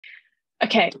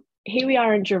Okay, here we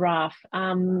are in Giraffe.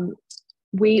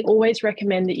 We always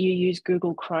recommend that you use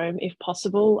Google Chrome if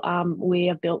possible. We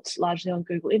are built largely on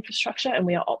Google infrastructure and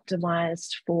we are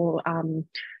optimized for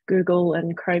Google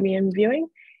and Chromium viewing.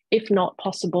 If not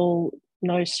possible,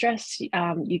 no stress.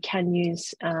 You can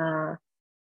use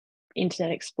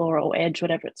Internet Explorer or Edge,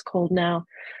 whatever it's called now.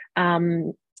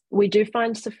 We do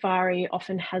find Safari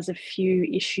often has a few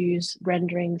issues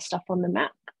rendering stuff on the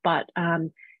map, but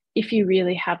if you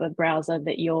really have a browser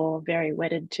that you're very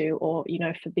wedded to, or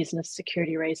for business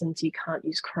security reasons you can't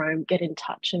use Chrome, get in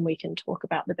touch and we can talk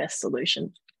about the best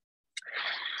solution.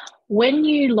 When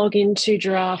you log into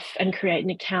Giraffe and create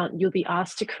an account, you'll be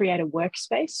asked to create a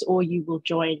workspace, or you will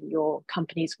join your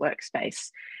company's workspace.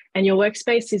 And your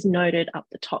workspace is noted up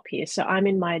the top here. So I'm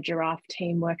in my Giraffe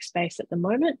team workspace at the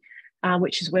moment,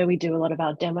 which is where we do a lot of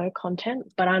our demo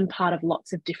content, but I'm part of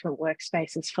lots of different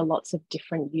workspaces for lots of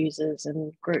different users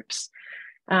and groups.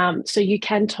 So you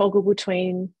can toggle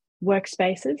between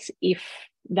workspaces if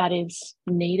that is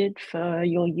needed for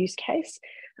your use case.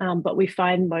 But we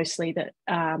find mostly that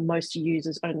most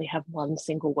users only have one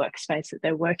single workspace that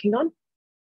they're working on.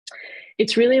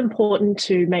 It's really important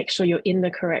to make sure you're in the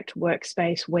correct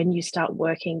workspace when you start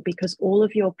working, because all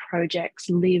of your projects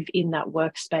live in that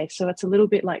workspace. So it's a little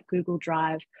bit like Google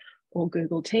Drive or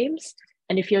Google Teams.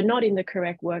 And if you're not in the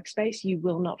correct workspace, you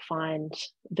will not find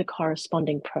the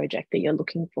corresponding project that you're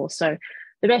looking for. So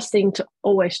the best thing to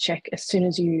always check as soon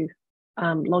as you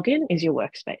log in is your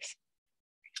workspace.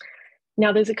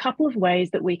 Now, there's a couple of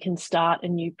ways that we can start a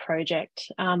new project.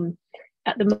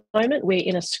 At the moment, we're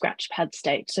in a Scratchpad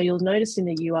state. So you'll notice in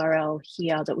the URL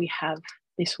here that we have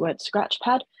this word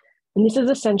Scratchpad, and this is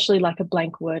essentially like a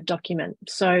blank Word document.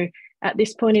 So at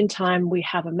this point in time, we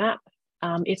have a map.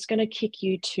 It's going to kick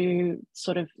you to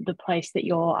sort of the place that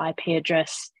your IP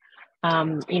address,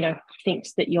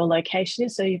 thinks that your location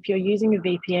is. So if you're using a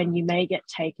VPN, you may get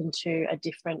taken to a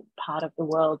different part of the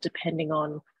world depending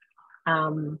on,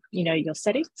 your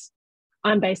settings.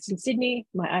 I'm based in Sydney.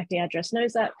 My IP address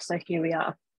knows that, so here we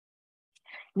are.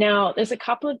 Now, there's a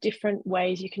couple of different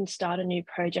ways you can start a new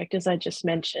project, as I just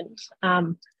mentioned.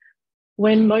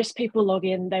 When most people log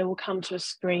in, they will come to a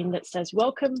screen that says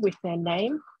welcome with their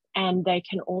name, and they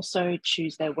can also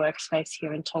choose their workspace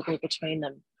here and toggle between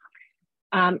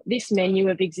them. This menu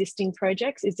of existing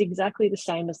projects is exactly the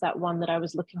same as that one that I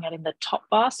was looking at in the top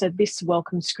bar. So this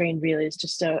welcome screen really is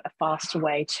just a faster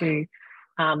way to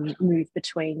move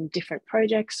between different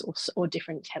projects or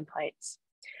different templates.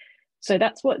 So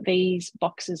that's what these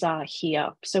boxes are here.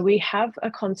 So we have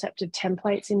a concept of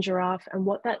templates in Giraffe, and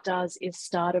what that does is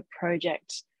start a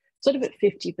project sort of at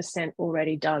 50%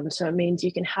 already done. So it means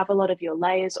you can have a lot of your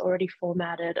layers already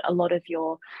formatted, a lot of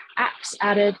your apps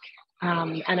added,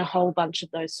 and a whole bunch of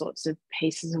those sorts of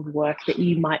pieces of work that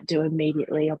you might do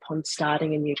immediately upon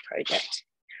starting a new project.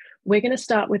 We're going to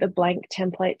start with a blank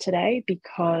template today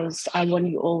because I want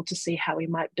you all to see how we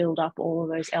might build up all of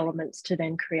those elements to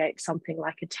then create something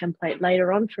like a template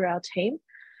later on for our team.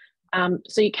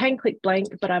 So you can click blank,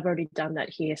 but I've already done that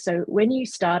here. So when you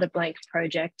start a blank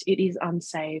project, it is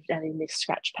unsaved and in this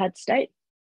Scratchpad state.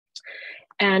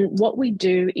 And what we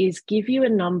do is give you a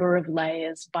number of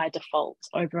layers by default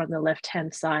over on the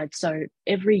left-hand side. So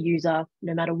every user,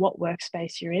 no matter what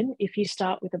workspace you're in, if you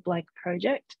start with a blank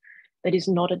project that is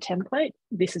not a template,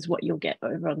 this is what you'll get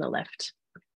over on the left.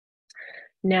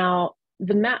 Now,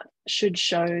 the map should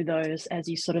show those as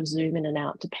you sort of zoom in and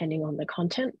out depending on the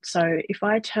content. So if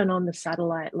I turn on the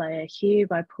satellite layer here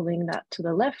by pulling that to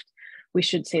the left, we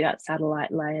should see that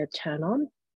satellite layer turn on.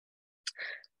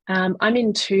 I'm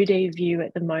in 2D view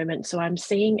at the moment, so I'm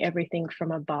seeing everything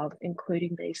from above,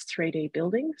 including these 3D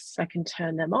buildings. I can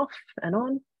turn them off and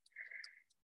on.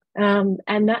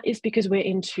 And that is because we're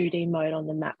in 2D mode on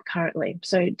the map currently.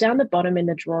 So down the bottom in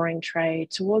the drawing tray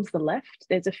towards the left,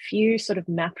 there's a few sort of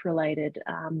map related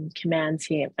commands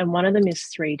here. And one of them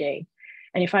is 3D.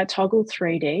 And if I toggle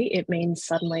 3D, it means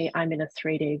suddenly I'm in a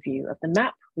 3D view of the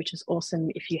map, which is awesome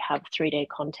if you have 3D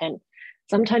content.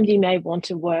 Sometimes you may want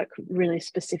to work really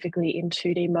specifically in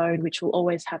 2D mode, which will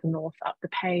always have north up the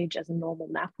page as a normal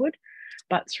map would.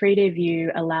 But 3D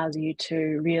view allows you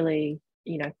to really,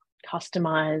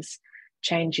 customize,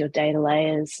 change your data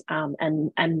layers,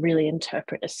 and really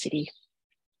interpret a city.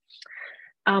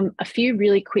 A few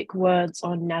really quick words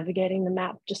on navigating the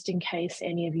map, just in case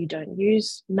any of you don't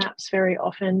use maps very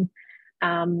often.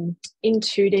 In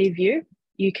 2D view,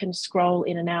 you can scroll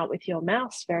in and out with your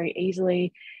mouse very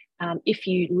easily. If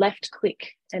you left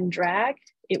click and drag,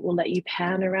 it will let you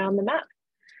pan around the map.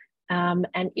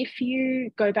 And if you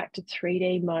go back to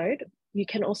 3D mode, You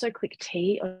can also click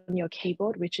T on your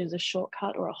keyboard, which is a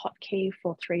shortcut or a hotkey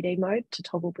for 3D mode to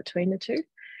toggle between the two.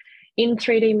 In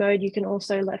 3D mode, you can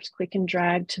also left click and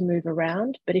drag to move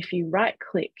around, but if you right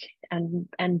click and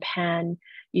pan,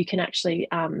 you can actually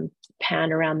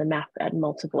pan around the map at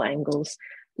multiple angles.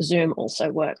 Zoom also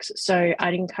works. So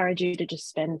I'd encourage you to just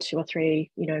spend 2 or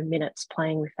 3 minutes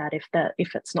playing with that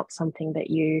if it's not something that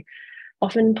you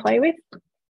often play with.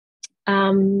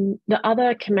 The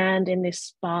other command in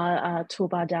this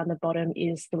toolbar down the bottom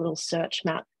is the little search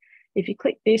map. If you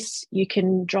click this, you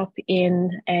can drop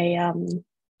in an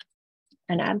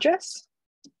address.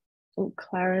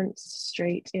 Clarence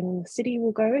Street in the city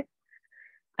we'll go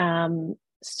with.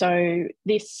 So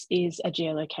this is a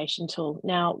geolocation tool.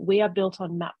 Now we are built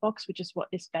on Mapbox, which is what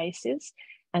this base is.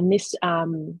 And this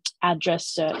address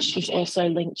search is also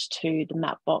linked to the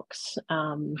Mapbox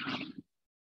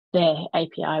their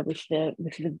API with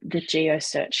the geo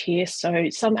search here. So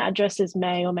some addresses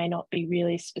may or may not be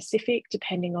really specific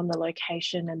depending on the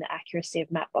location and the accuracy of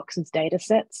Mapbox's data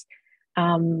sets.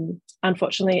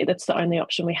 Unfortunately, that's the only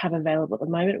option we have available at the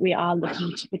moment. We are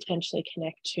looking to potentially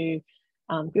connect to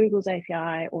Google's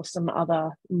API or some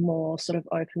other more sort of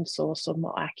open source or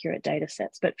more accurate data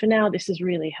sets. But for now, this is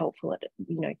really helpful at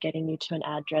getting you to an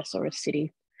address or a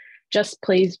city. Just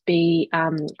please be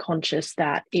conscious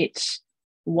that it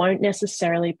won't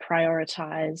necessarily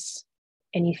prioritize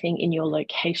anything in your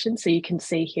location. So you can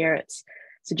see here it's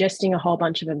suggesting a whole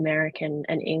bunch of American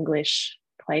and English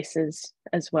places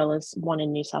as well as one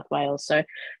in New South Wales. So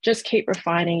just keep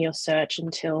refining your search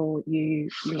until you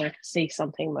see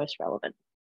something most relevant.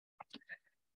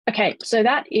 Okay, so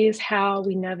that is how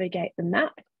we navigate the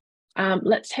map.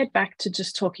 Let's head back to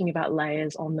just talking about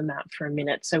layers on the map for a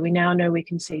minute. So we now know we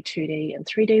can see 2D and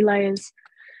 3D layers.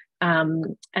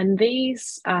 And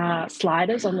these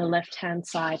sliders on the left-hand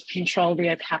side control the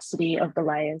opacity of the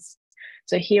layers.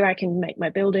 So here I can make my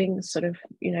buildings sort of,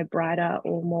 brighter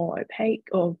or more opaque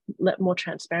or more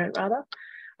transparent rather.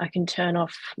 I can turn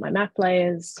off my map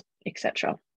layers,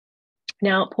 etc.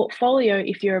 Now, portfolio,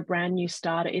 if you're a brand new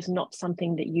starter, is not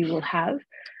something that you will have.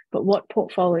 But what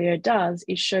portfolio does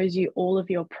is shows you all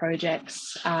of your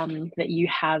projects that you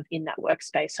have in that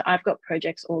workspace. So I've got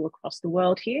projects all across the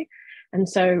world here. And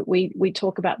so we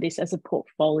talk about this as a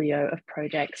portfolio of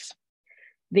projects.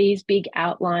 These big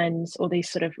outlines or these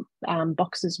sort of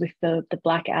boxes with the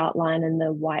black outline and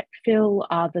the white fill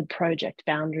are the project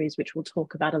boundaries, which we'll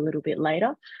talk about a little bit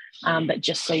later, but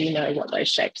just so you know what those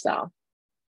shapes are.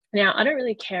 Now, I don't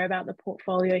really care about the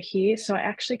portfolio here, so I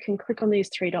actually can click on these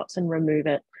 3 dots and remove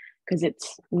it because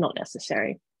it's not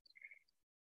necessary.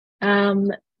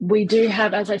 We do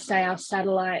have, as I say, our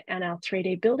satellite and our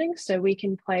 3D buildings, so we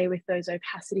can play with those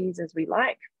opacities as we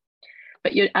like,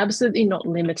 but you're absolutely not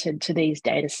limited to these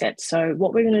data sets. So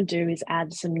what we're going to do is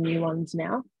add some new ones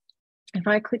now. If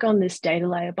I click on this data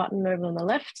layer button over on the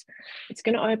left, it's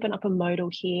going to open up a modal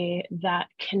here that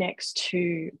connects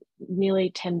to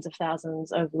nearly tens of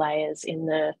thousands of layers in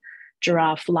the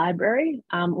Giraffe library.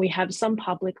 We have some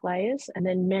public layers, and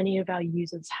then many of our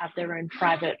users have their own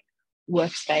private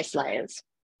workspace layers.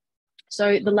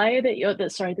 So the layer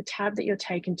the tab that you're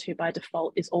taken to by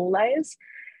default is all layers.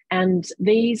 And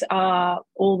these are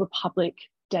all the public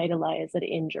data layers that are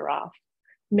in Giraffe.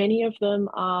 Many of them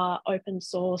are open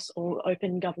source or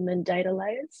open government data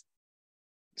layers.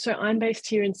 So I'm based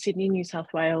here in Sydney, New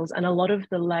South Wales, and a lot of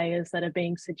the layers that are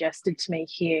being suggested to me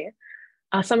here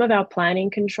are some of our planning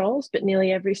controls, but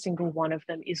nearly every single one of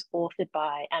them is authored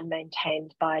by and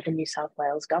maintained by the New South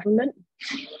Wales government.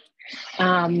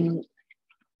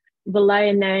 The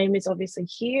layer name is obviously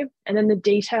here, and then the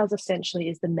details essentially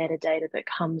is the metadata that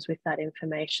comes with that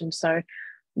information. So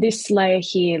this layer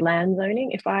here, land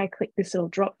zoning, if I click this little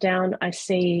drop down, I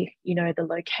see, the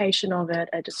location of it,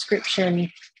 a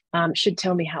description, should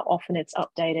tell me how often it's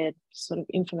updated, sort of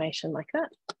information like that.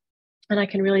 And I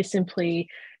can really simply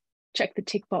check the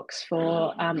tick box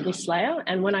for this layer.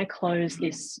 And when I close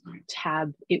this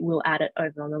tab, it will add it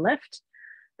over on the left.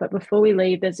 But before we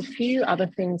leave, there's a few other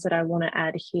things that I want to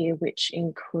add here, which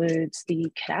includes the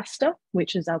cadastre,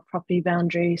 which is our property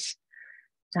boundaries.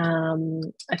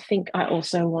 I think I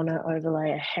also want to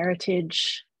overlay a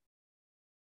heritage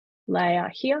layer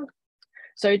here.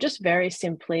 So just very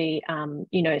simply,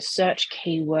 search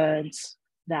keywords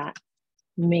that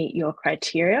meet your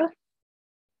criteria.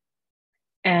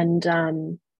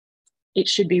 And it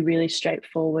should be really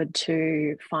straightforward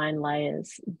to find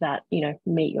layers that,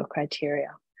 meet your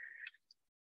criteria.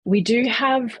 We do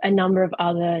have a number of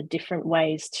other different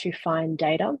ways to find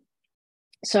data.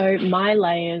 So my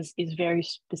layers is very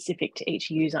specific to each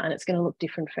user and it's going to look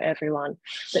different for everyone.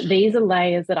 But these are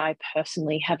layers that I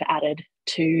personally have added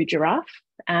to Giraffe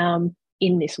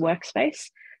in this workspace.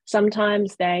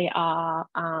 Sometimes they are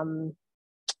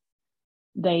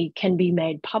they can be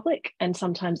made public and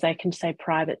sometimes they can stay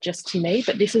private just to me,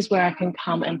 but this is where I can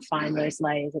come and find those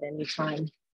layers at any time.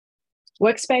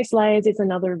 Workspace layers is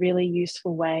another really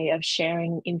useful way of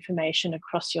sharing information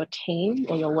across your team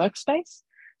or your workspace.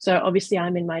 So obviously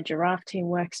I'm in my Giraffe team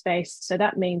workspace. So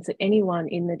that means that anyone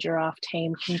in the Giraffe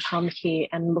team can come here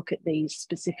and look at these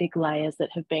specific layers that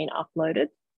have been uploaded.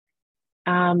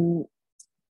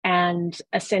 And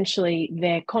essentially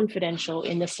they're confidential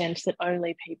in the sense that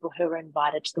only people who are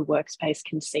invited to the workspace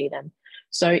can see them.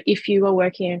 So if you are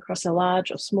working across a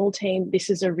large or small team, this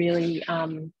is a really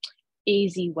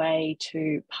easy way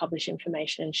to publish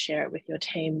information and share it with your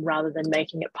team rather than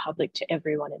making it public to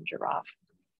everyone in Giraffe.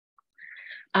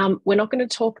 We're not going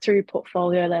to talk through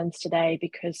Portfolio Lens today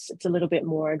because it's a little bit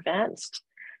more advanced.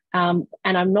 And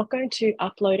I'm not going to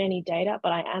upload any data,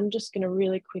 but I am just going to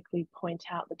really quickly point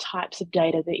out the types of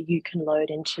data that you can load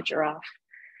into Giraffe.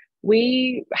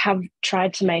 We have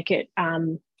tried to make it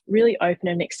really open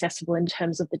and accessible in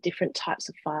terms of the different types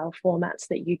of file formats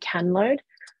that you can load.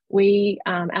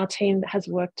 Our team has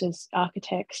worked as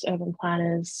architects, urban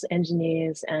planners,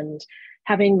 engineers, and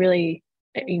having really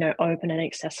open and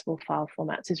accessible file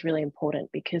formats is really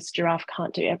important because Giraffe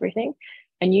can't do everything.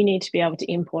 And you need to be able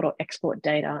to import or export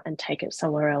data and take it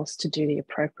somewhere else to do the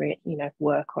appropriate,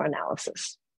 work or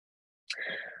analysis.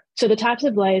 So the types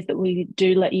of layers that we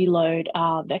do let you load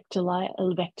are vector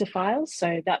files.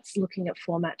 So that's looking at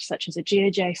formats such as a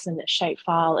GeoJSON, a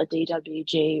shapefile, a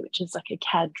DWG, which is like a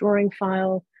CAD drawing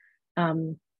file,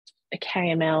 a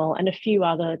KML, and a few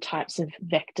other types of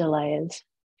vector layers.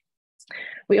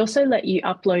 We also let you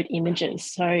upload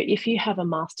images. So if you have a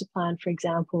master plan, for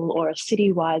example, or a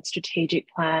citywide strategic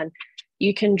plan,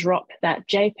 you can drop that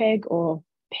JPEG or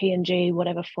PNG,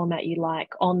 whatever format you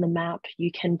like, on the map. You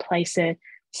can place it,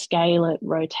 scale it,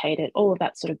 rotate it, all of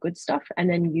that sort of good stuff, and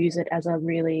then use it as a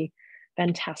really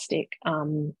fantastic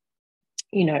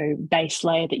base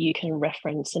layer that you can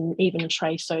reference and even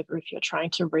trace over if you're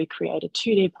trying to recreate a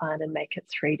 2D plan and make it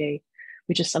 3D,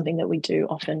 which is something that we do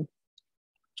often.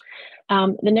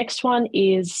 The next one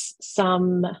is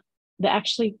they're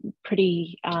actually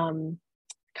pretty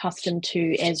custom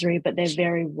to Esri, but they're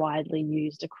very widely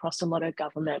used across a lot of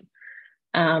government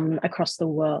across the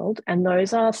world. And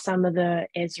those are some of the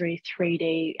Esri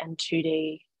 3D and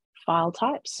 2D file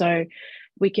types. So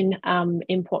we can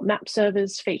import map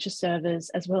servers, feature servers,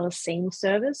 as well as scene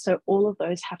servers. So all of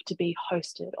those have to be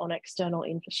hosted on external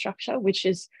infrastructure, which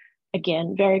is,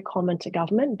 again, very common to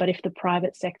government. But if the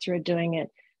private sector are doing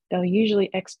it, they'll usually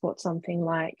export something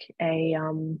like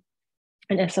an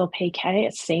SLPK,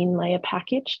 a scene layer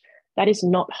package, that is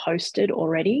not hosted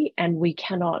already, and we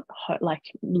cannot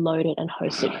load it and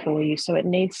host it for you. So it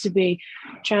needs to be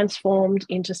transformed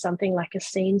into something like a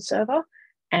scene server,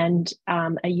 and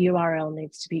a URL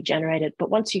needs to be generated. But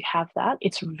once you have that,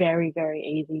 it's very, very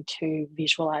easy to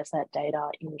visualize that data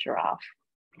in Giraffe.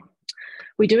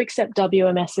 We do accept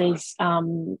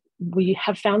WMSs. We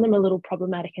have found them a little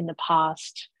problematic in the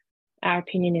past. Our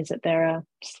opinion is that they're a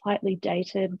slightly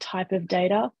dated type of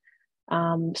data.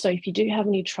 So if you do have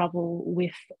any trouble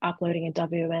with uploading a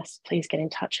WMS, please get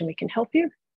in touch and we can help you.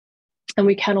 And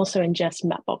we can also ingest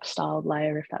Mapbox styled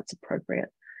layer if that's appropriate.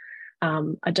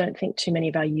 I don't think too many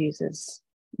of our users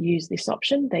use this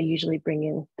option. They usually bring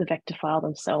in the vector file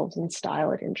themselves and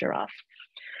style it in Giraffe.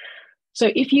 So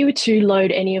if you were to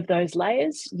load any of those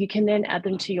layers, you can then add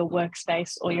them to your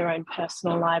workspace or your own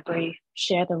personal library,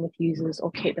 share them with users,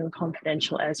 or keep them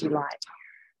confidential as you like.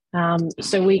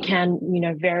 So we can,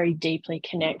 very deeply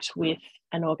connect with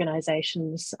an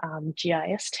organization's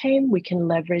GIS team. We can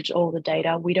leverage all the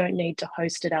data. We don't need to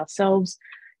host it ourselves.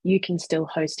 You can still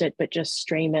host it, but just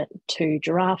stream it to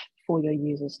Giraffe for your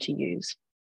users to use.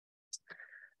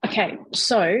 Okay,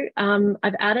 so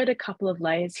I've added a couple of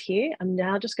layers here. I'm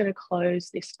now just going to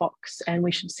close this box and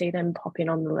we should see them pop in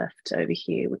on the left over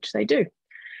here, which they do.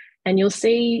 And you'll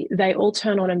see they all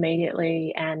turn on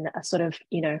immediately and are sort of,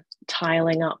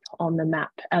 tiling up on the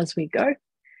map as we go.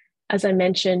 As I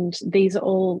mentioned, these are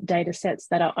all data sets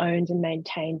that are owned and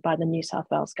maintained by the New South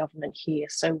Wales government here.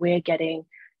 So we're getting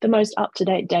the most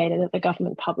up-to-date data that the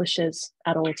government publishes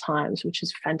at all times, which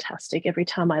is fantastic. Every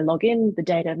time I log in, the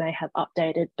data may have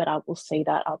updated, but I will see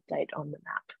that update on the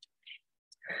map.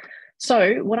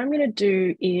 So what I'm going to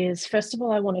do is, first of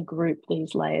all, I want to group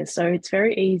these layers. So it's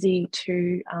very easy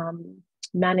to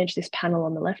manage this panel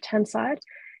on the left-hand side.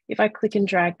 If I click and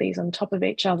drag these on top of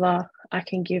each other, I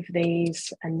can give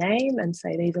these a name and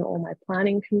say these are all my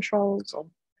planning controls or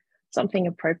something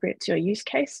appropriate to your use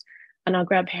case. And I'll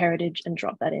grab heritage and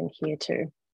drop that in here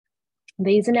too.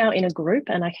 These are now in a group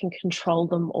and I can control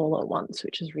them all at once,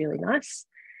 which is really nice.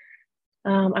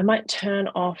 I might turn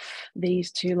off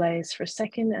these two layers for a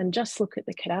second and just look at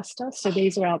the cadastre. So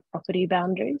these are our property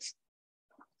boundaries.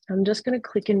 I'm just going to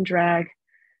click and drag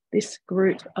this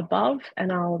group above,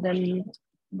 and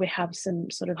we have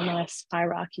some sort of nice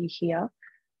hierarchy here. I'm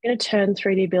going to turn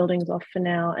 3D buildings off for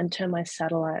now and turn my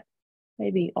satellite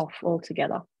maybe off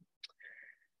altogether.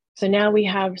 So now we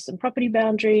have some property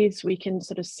boundaries. We can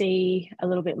sort of see a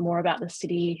little bit more about the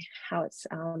city, how it's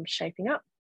shaping up.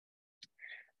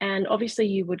 And obviously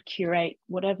you would curate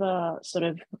whatever sort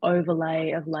of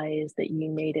overlay of layers that you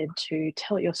needed to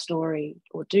tell your story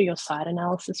or do your site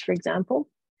analysis, for example.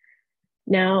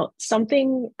 Now,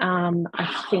 something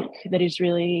I think that is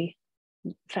really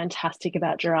fantastic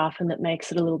about Giraffe and that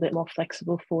makes it a little bit more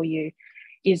flexible for you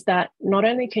is that not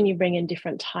only can you bring in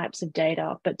different types of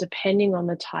data, but depending on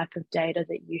the type of data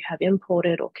that you have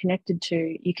imported or connected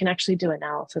to, you can actually do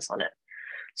analysis on it.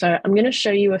 So I'm going to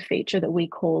show you a feature that we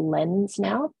call Lens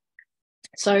now.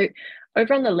 So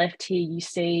over on the left here, you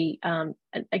see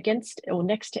against or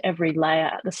next to every layer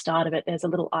at the start of it, there's a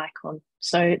little icon.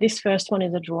 So this first one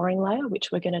is a drawing layer, which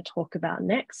we're going to talk about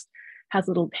next, has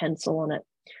a little pencil on it.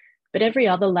 But every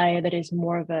other layer that is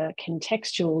more of a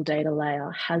contextual data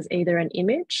layer has either an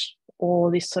image or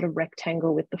this sort of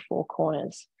rectangle with the four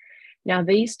corners. Now,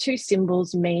 these two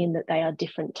symbols mean that they are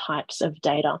different types of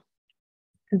data.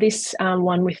 This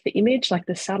one with the image, like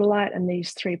the satellite, and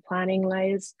these three planning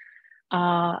layers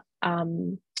are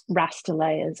raster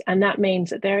layers. And that means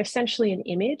that they're essentially an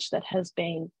image that has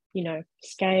been,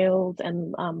 scaled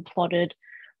and plotted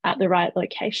at the right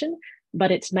location,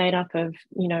 but it's made up of,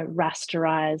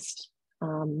 rasterized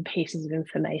pieces of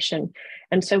information.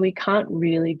 And so we can't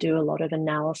really do a lot of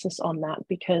analysis on that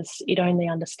because it only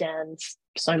understands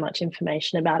so much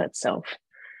information about itself.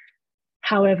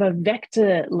 However,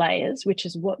 vector layers, which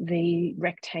is what the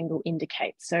rectangle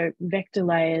indicates. So vector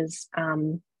layers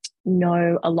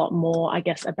know a lot more, I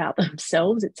guess, about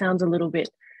themselves. It sounds a little bit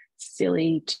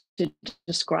silly to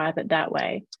describe it that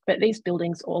way, but these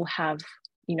buildings all have,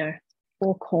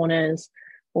 four corners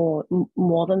or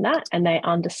more than that, and they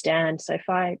understand. So if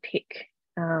I pick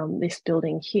this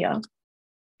building here,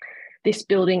 this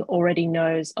building already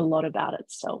knows a lot about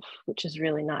itself, which is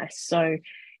really nice. So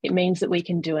it means that we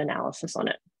can do analysis on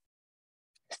it.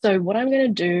 So what I'm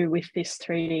going to do with this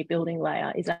 3D building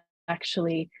layer is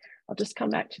actually, I'll just come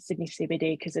back to Sydney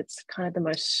CBD because it's kind of the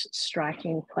most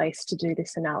striking place to do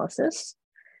this analysis.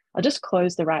 I'll just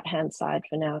close the right-hand side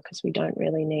for now because we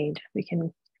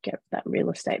can get that real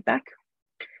estate back.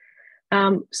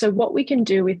 So what we can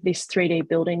do with this 3D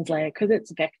buildings layer, because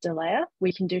it's vector layer,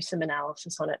 we can do some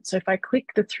analysis on it. So if I click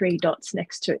the three dots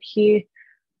next to it here,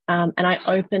 and I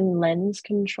open lens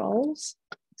controls,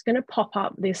 it's going to pop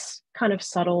up this kind of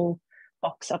subtle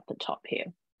box up the top here.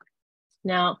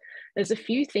 Now, there's a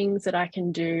few things that I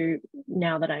can do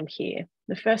now that I'm here.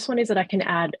 The first one is that I can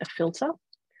add a filter.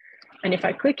 And if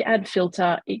I click add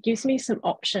filter, it gives me some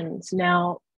options.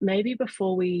 Now, maybe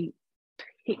before we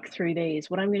pick through these,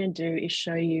 what I'm going to do is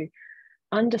show you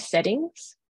under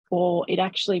settings, or it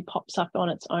actually pops up on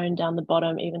its own down the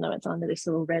bottom, even though it's under this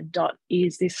little red dot,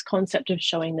 is this concept of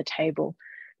showing the table.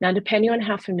 Now, depending on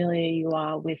how familiar you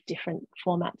are with different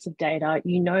formats of data,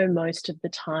 most of the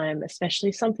time,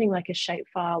 especially something like a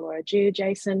shapefile or a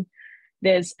GeoJSON,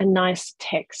 there's a nice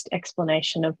text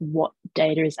explanation of what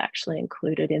data is actually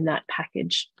included in that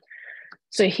package.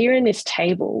 So here in this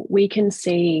table, we can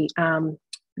see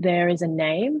there is a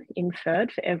name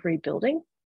inferred for every building.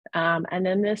 And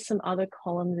then there's some other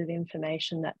columns of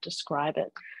information that describe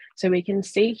it. So we can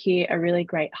see here a really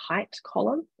great height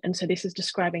column. And so this is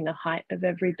describing the height of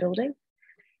every building.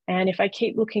 And if I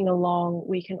keep looking along,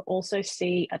 we can also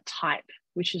see a type,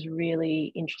 which is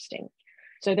really interesting.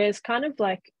 So there's kind of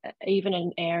like even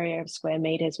an area of square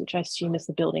meters, which I assume is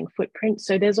the building footprint.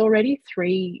 So there's already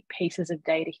 3 pieces of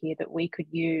data here that we could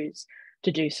use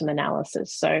to do some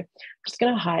analysis. So I'm just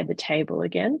going to hide the table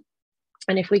again.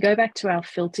 And if we go back to our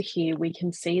filter here, we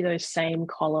can see those same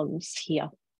columns here.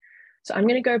 So I'm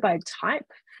going to go by type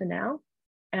for now.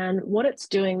 And what it's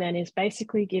doing then is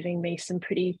basically giving me some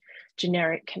pretty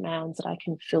generic commands that I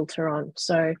can filter on.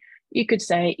 So you could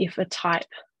say if a type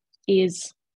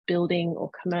is building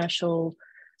or commercial,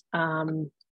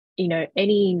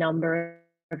 any number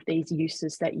of these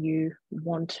uses that you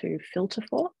want to filter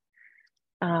for.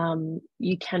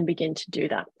 you can begin to do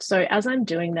that. So as I'm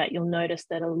doing that, you'll notice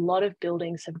that a lot of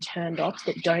buildings have turned off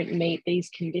that don't meet these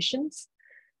conditions.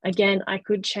 Again, I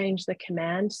could change the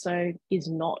command, so is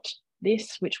not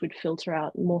this, which would filter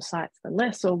out more sites than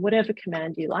less, or whatever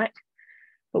command you like.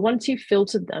 But once you've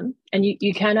filtered them, and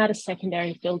you can add a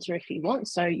secondary filter if you want.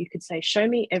 So you could say, show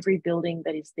me every building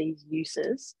that is these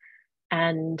uses,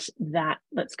 and that,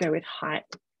 let's go with height,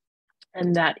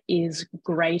 and that is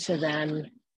greater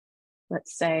than,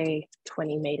 let's say,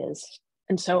 20 meters.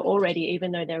 And so already,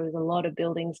 even though there was a lot of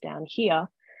buildings down here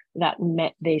that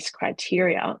met these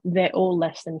criteria, they're all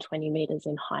less than 20 meters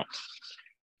in height,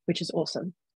 which is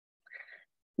awesome.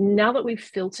 Now that we've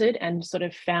filtered and sort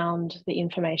of found the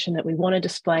information that we want to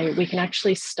display, we can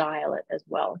actually style it as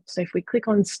well. So if we click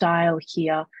on style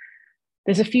here,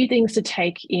 there's a few things to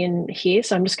take in here.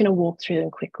 So I'm just going to walk through them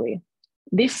quickly.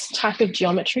 This type of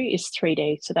geometry is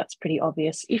 3D, so that's pretty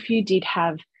obvious. If you did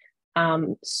have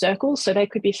circles, so they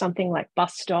could be something like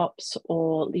bus stops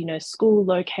or, you know, school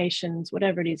locations,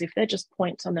 whatever it is, if they're just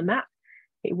points on the map,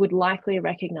 it would likely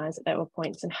recognize that they were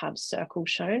points and have circles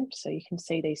shown. So you can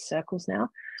see these circles now,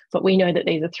 but we know that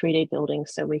these are 3D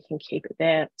buildings, so we can keep it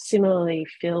there. Similarly,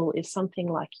 fill is something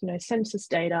like, you know, census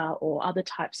data or other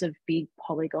types of big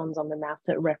polygons on the map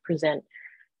that represent,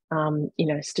 you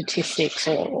know, statistics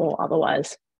or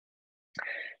otherwise.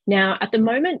 Now, at the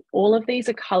moment, all of these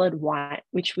are colored white,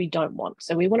 which we don't want.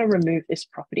 So we want to remove this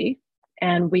property,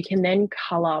 and we can then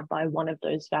color by one of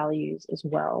those values as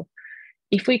well.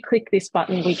 If we click this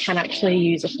button, we can actually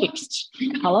use a fixed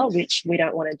color, which we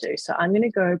don't want to do. So I'm going to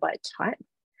go by type.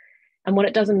 And what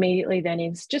it does immediately then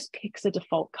is just picks a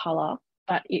default color,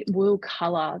 but it will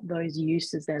color those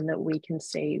uses then that we can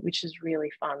see, which is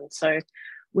really fun. So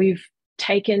we've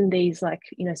taken these, like,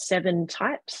 you know, 7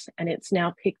 types, and it's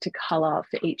now picked a color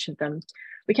for each of them.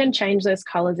 We can change those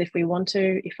colors if we want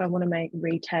to. If I want to make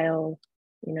retail,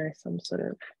 you know, some sort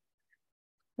of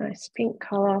nice pink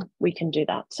color, we can do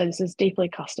that. So this is deeply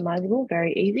customizable,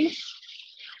 very easy.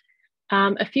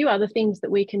 A few other things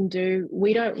that we can do,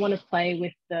 we don't want to play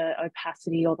with the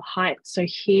opacity or the height. So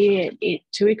here,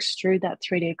 to extrude that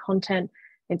 3D content,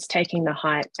 it's taking the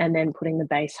height and then putting the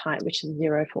base height, which is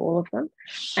 0 for all of them,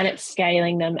 and it's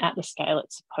scaling them at the scale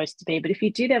it's supposed to be. But if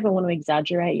you did ever want to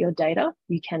exaggerate your data,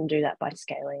 you can do that by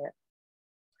scaling it.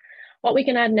 What we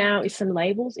can add now is some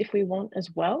labels if we want as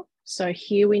well. So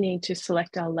here we need to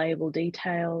select our label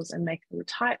details and make them a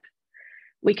type.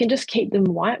 We can just keep them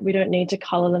white. We don't need to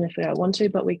color them if we don't want to,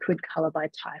 but we could color by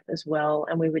type as well.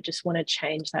 And we would just want to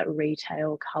change that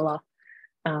retail color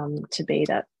to be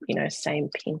that, you know, same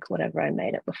pink, whatever I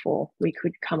made it before. We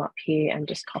could come up here and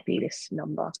just copy this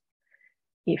number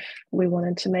if we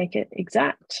wanted to make it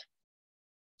exact.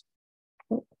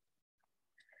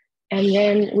 And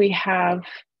then we have,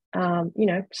 you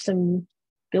know, some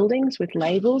buildings with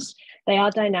labels. They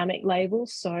are dynamic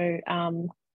labels, so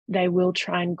they will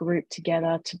try and group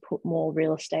together to put more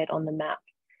real estate on the map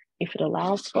if it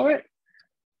allows for it.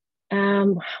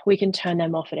 We can turn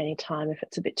them off at any time if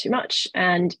it's a bit too much.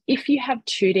 And if you have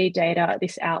 2D data,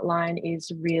 this outline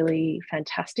is really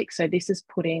fantastic. So this is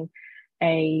putting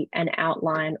an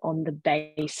outline on the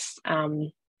base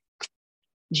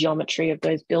geometry of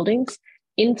those buildings.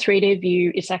 In 3D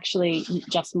view, it's actually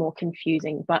just more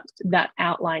confusing, but that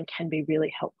outline can be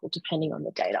really helpful depending on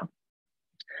the data.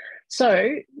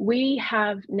 So we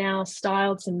have now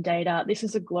styled some data. This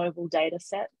is a global data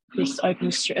set, this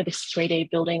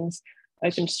 3D buildings,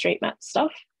 OpenStreetMap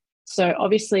stuff. So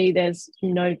obviously there's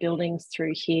no buildings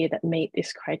through here that meet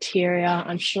this criteria.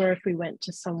 I'm sure if we went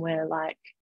to somewhere like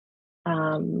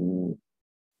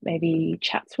maybe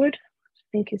Chatswood, I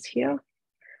think is here,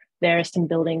 there are some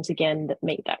buildings again that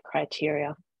meet that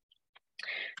criteria.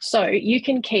 So you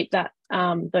can keep that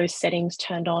those settings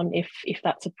turned on if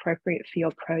that's appropriate for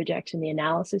your project and the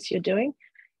analysis you're doing.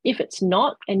 If it's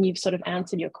not, and you've sort of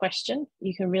answered your question,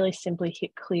 you can really simply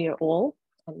hit clear all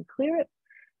and clear it,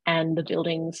 and the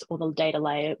buildings or the data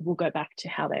layer will go back to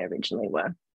how they originally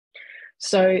were.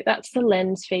 So that's the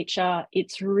lens feature.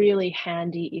 It's really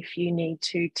handy if you need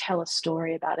to tell a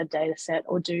story about a data set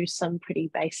or do some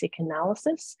pretty basic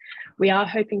analysis. We are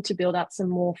hoping to build out some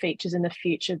more features in the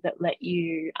future that let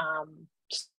you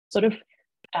sort of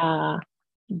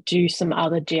do some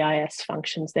other GIS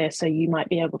functions there. So you might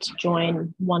be able to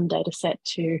join one data set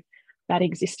to that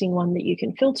existing one that you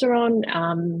can filter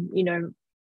on, you know,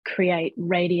 create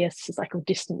radiuses like or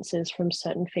distances from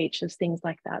certain features, things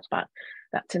like that, but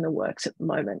that's in the works at the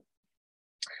moment.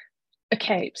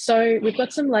 Okay, so we've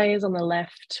got some layers on the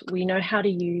left. We know how to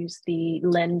use the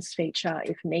lens feature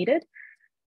if needed.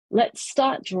 Let's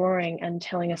start drawing and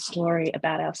telling a story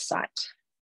about our site.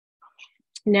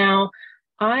 Now,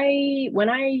 When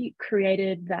I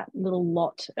created that little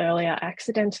lot earlier, I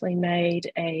accidentally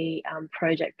made a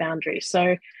project boundary.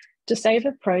 So to save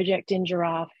a project in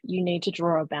Giraffe, you need to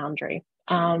draw a boundary.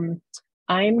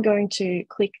 I'm going to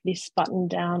click this button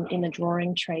down in the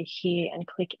drawing tray here and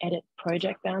click Edit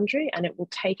Project Boundary, and it will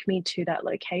take me to that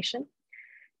location.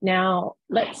 Now,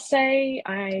 let's say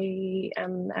I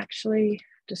am actually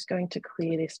just going to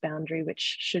clear this boundary,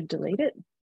 which should delete it.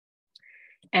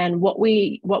 And what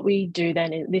we do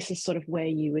then is, this is sort of where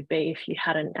you would be if you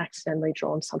hadn't accidentally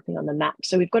drawn something on the map.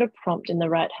 So we've got a prompt in the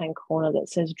right-hand corner that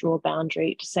says draw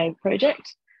boundary to save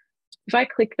project. If I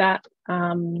click that,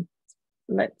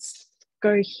 let's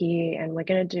go here, and we're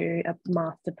going to do a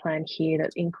master plan here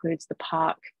that includes the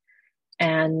park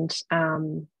and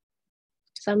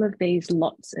some of these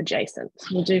lots adjacent.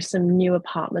 We'll do some new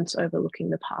apartments overlooking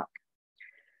the park.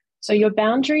 So your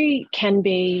boundary can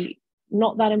be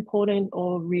not that important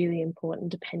or really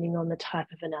important depending on the type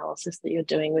of analysis that you're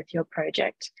doing with your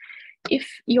project. If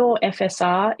your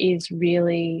FSR is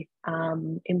really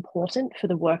important for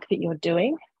the work that you're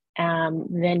doing,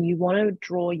 then you want to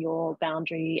draw your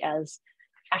boundary as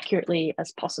accurately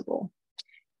as possible.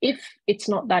 If it's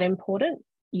not that important,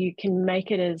 you can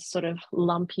make it as sort of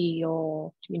lumpy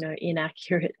or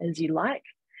inaccurate as you like.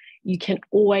 You can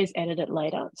always edit it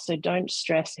later, so don't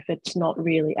stress if it's not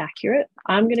really accurate.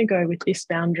 I'm going to go with this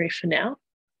boundary for now.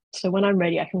 So when I'm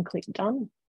ready, I can click done.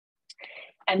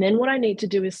 And then what I need to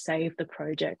do is save the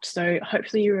project. So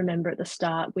hopefully you remember at the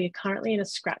start, we're currently in a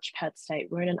scratchpad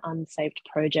state. We're in an unsaved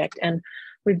project, and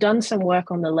we've done some work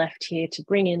on the left here to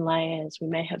bring in layers. We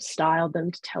may have styled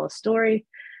them to tell a story,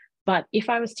 but if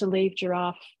I was to leave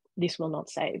Giraffe, this will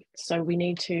not save. So we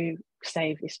need to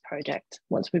save this project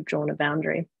once we've drawn a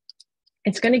boundary.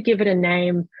 It's going to give it a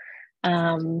name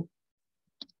that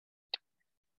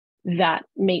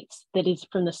is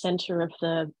from the center of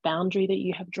the boundary that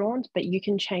you have drawn, but you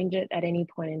can change it at any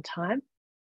point in time.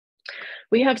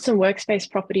 We have some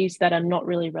workspace properties that are not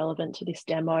really relevant to this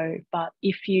demo, but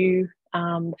if you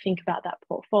think about that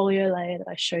portfolio layer that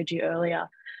I showed you earlier,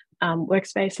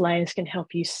 workspace layers can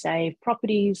help you save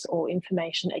properties or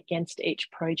information against each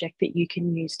project that you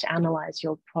can use to analyze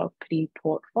your property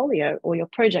portfolio or your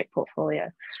project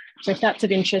portfolio. So if that's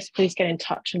of interest, please get in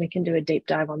touch and we can do a deep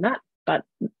dive on that, but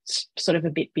it's sort of a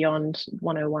bit beyond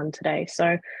 101 today. So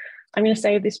I'm going to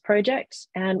save this project,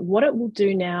 and what it will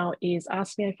do now is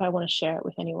ask me if I want to share it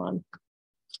with anyone.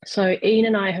 So Ian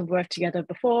and I have worked together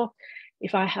before.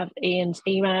 If I have Ian's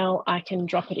email, I can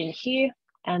drop it in here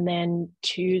and then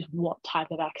choose what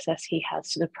type of access he has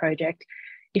to the project.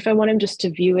 If I want him just to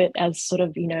view it as sort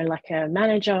of, like a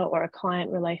manager or a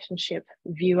client relationship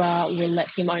viewer, we'll let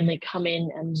him only come in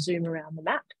and zoom around the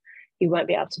map. He won't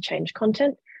be able to change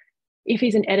content. If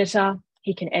he's an editor,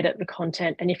 he can edit the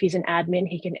content. And if he's an admin,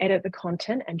 he can edit the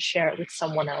content and share it with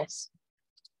someone else.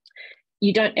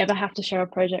 You don't ever have to share a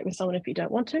project with someone if you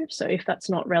don't want to. So if that's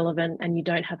not relevant and you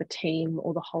don't have a team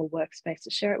or the whole workspace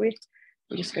to share it with,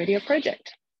 you just go to your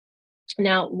project.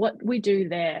 Now, what we do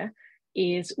there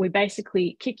is we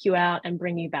basically kick you out and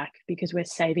bring you back because we're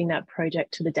saving that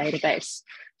project to the database.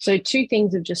 So two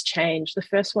things have just changed. The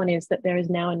first one is that there is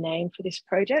now a name for this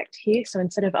project here. So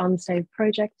instead of unsaved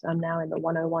project, I'm now in the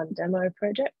 101 demo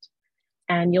project.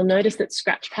 And you'll notice that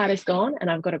Scratchpad is gone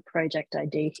and I've got a project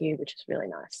ID here, which is really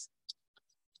nice.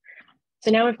 So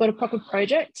now we've got a proper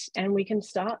project and we can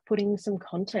start putting some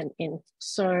content in.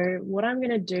 So what I'm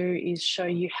going to do is show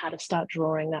you how to start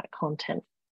drawing that content.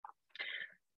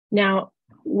 Now,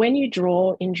 when you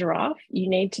draw in Giraffe, you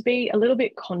need to be a little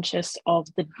bit conscious of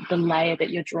the layer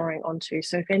that you're drawing onto.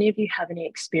 So if any of you have any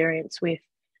experience with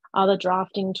other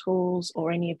drafting tools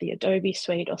or any of the Adobe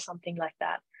suite or something like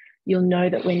that, you'll know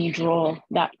that when you draw,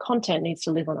 that content needs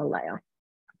to live on a layer.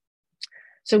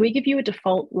 So we give you a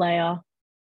default layer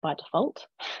by default.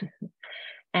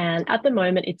 And at the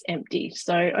moment it's empty.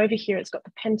 So over here, it's got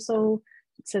the pencil,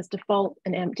 it says default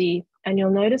and empty. And you'll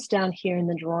notice down here in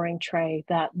the drawing tray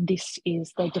that this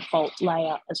is the default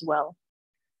layer as well.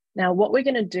 Now, what we're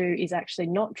going to do is actually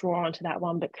not draw onto that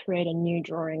one, but create a new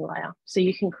drawing layer. So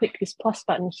you can click this plus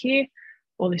button here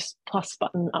or this plus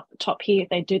button up the top here.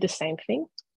 They do the same thing.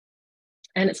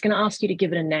 And it's going to ask you to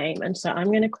give it a name. And so I'm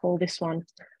going to call this one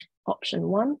option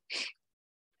 1.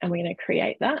 And we're going to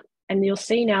create that. And you'll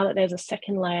see now that there's a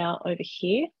second layer over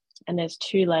here and there's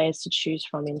 2 layers to choose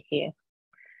from in here.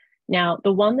 Now,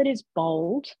 the one that is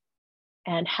bold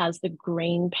and has the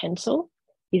green pencil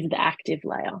is the active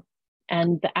layer.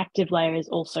 And the active layer is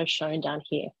also shown down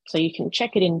here. So you can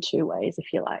check it in 2 ways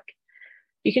if you like.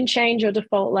 You can change your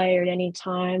default layer at any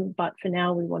time, but for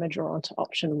now we want to draw onto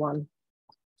option 1.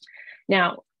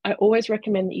 Now, I always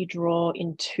recommend that you draw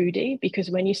in 2D,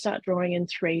 because when you start drawing in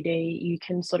 3D, you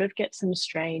can sort of get some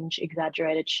strange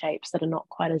exaggerated shapes that are not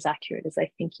quite as accurate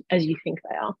as you think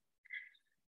they are.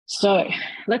 So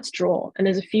let's draw. And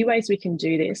there's a few ways we can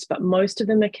do this, but most of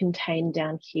them are contained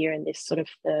down here in this sort of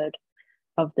third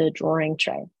of the drawing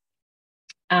tray.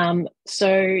 So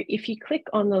if you click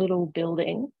on the little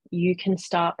building, you can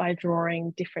start by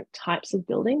drawing different types of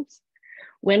buildings.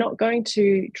 We're not going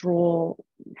to draw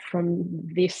from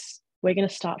this. We're going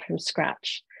to start from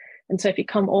scratch. And so if you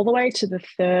come all the way to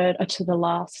the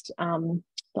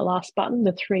last button,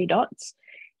 the 3 dots,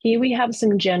 here we have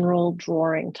some general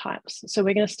drawing types. So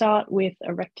we're going to start with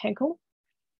a rectangle.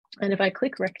 And if I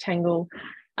click rectangle,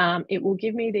 it will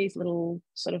give me these little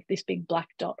this big black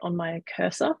dot on my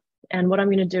cursor. And what I'm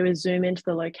going to do is zoom into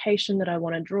the location that I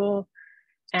want to draw.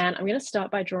 And I'm going to start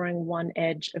by drawing one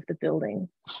edge of the building.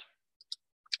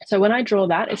 So when I draw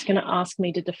that, it's going to ask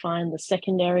me to define the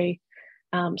secondary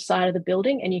side of the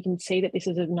building. And you can see that this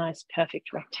is a nice,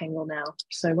 perfect rectangle now.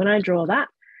 So when I draw that,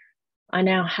 I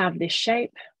now have this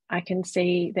shape. I can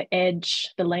see the edge,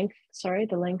 the length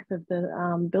of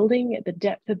the building, the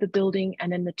depth of the building,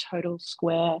 and then the total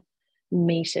square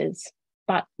meters.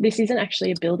 But this isn't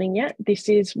actually a building yet. This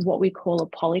is what we call a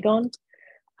polygon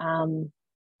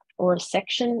or a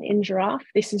section in Giraffe.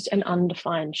 This is an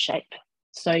undefined shape.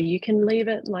 So you can leave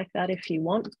it like that if you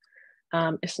want.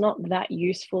 It's not that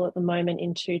useful at the moment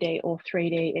in 2D or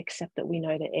 3D, except that we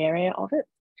know the area of it.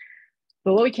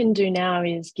 But what we can do now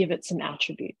is give it some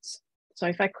attributes. So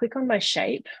if I click on my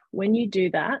shape, when you do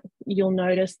that, you'll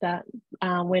notice that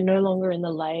we're no longer in the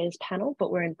layers panel,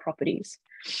 but we're in properties.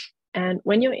 And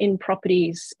when you're in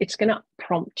properties, it's going to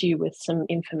prompt you with some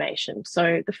information.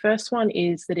 So the first one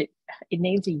is that it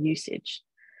needs a usage.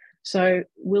 So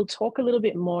we'll talk a little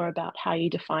bit more about how you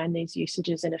define these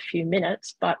usages in a few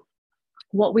minutes, but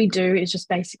what we do is just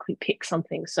basically pick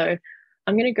something. So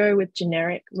I'm going to go with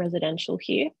generic residential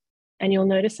here, and you'll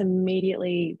notice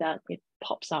immediately that it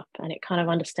pops up and it kind of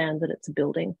understands that it's a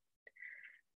building.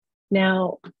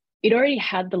 Now, it already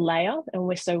had the layer, and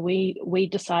we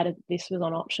decided this was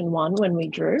on option 1 when we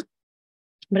drew,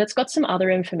 but it's got some other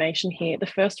information here. The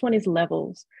first one is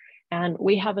levels. And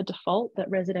we have a default that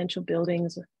residential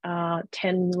buildings are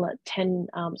 10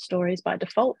 stories by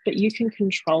default, but you can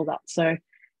control that. So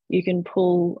you can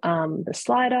pull the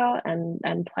slider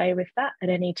and play with that at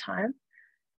any time.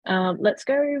 Let's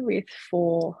go with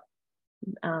 4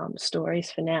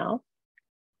 stories for now.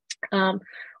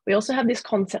 We also have this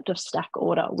concept of stack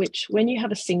order, which when you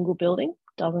have a single building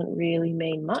doesn't really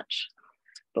mean much,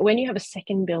 but when you have a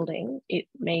second building, it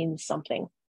means something.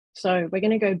 So we're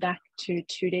going to go back to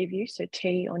 2D view, so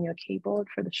T on your keyboard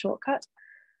for the shortcut.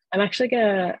 I'm actually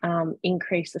going to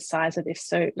increase the size of this.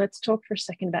 So let's talk for a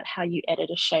second about how you edit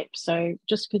a shape. So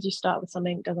just because you start with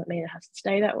something doesn't mean it has to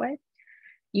stay that way.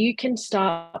 You can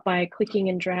start by clicking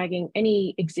and dragging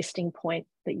any existing point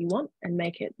that you want and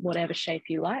make it whatever shape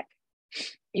you like.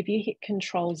 If you hit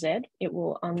Control Z, it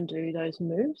will undo those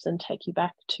moves and take you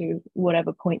back to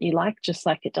whatever point you like, just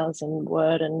like it does in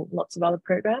Word and lots of other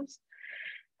programs.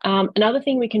 Another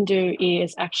thing we can do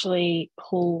is actually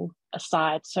pull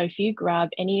aside. So if you grab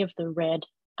any of the red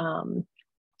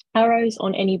arrows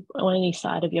on any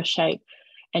side of your shape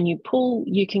and you pull,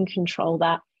 you can control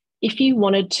that. If you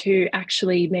wanted to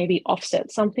actually maybe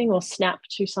offset something or snap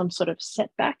to some sort of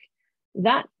setback,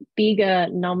 that bigger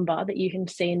number that you can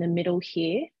see in the middle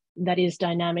here that is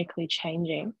dynamically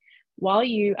changing, while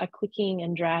you are clicking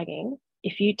and dragging,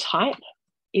 if you type,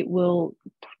 it will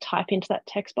type into that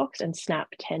text box and snap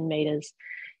 10 meters.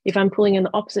 If I'm pulling in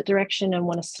the opposite direction and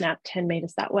want to snap 10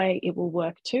 meters that way, it will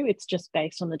work too. It's just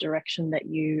based on the direction that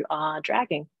you are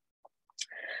dragging. So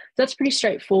that's pretty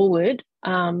straightforward.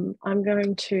 I'm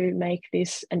going to make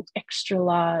this an extra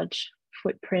large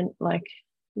footprint like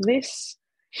this.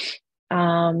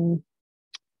 And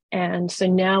so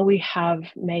now we have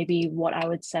maybe what I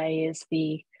would say is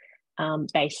the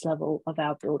base level of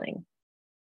our building.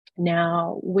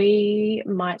 Now, we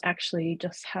might actually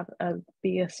just have a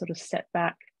bigger sort of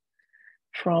setback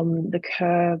from the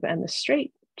curb and the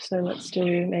street. So let's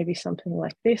do maybe something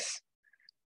like this.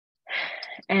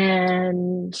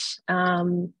 And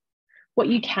what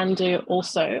you can do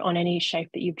also on any shape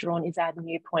that you've drawn is add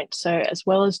new points. So as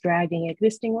well as dragging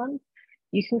existing ones,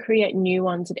 you can create new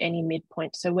ones at any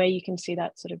midpoint. So where you can see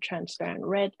that sort of transparent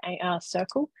red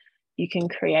circle, you can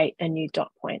create a new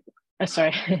dot point,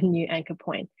 a new anchor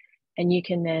point. And you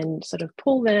can then sort of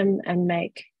pull them and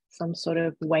make some sort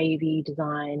of wavy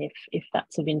design if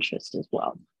that's of interest as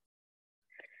well.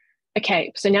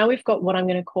 Okay, so now we've got what I'm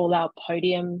going to call our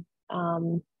podium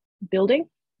building.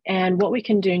 And what we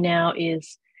can do now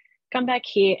is come back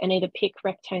here and either pick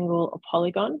rectangle or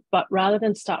polygon, but rather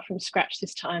than start from scratch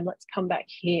this time, let's come back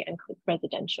here and click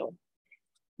residential.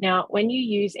 Now, when you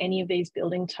use any of these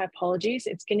building typologies,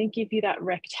 it's going to give you that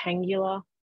rectangular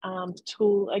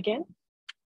tool again.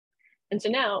 And so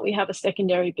now we have a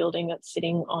secondary building that's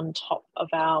sitting on top of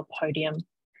our podium.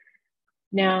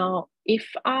 Now,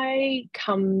 if I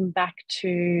come back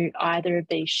to either of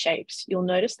these shapes, you'll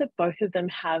notice that both of them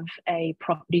have a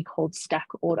property called stack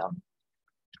order.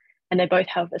 And they both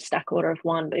have a stack order of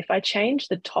 1. But if I change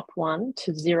the top one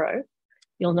to 0,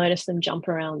 you'll notice them jump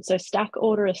around. So stack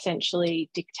order essentially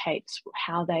dictates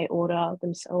how they order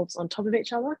themselves on top of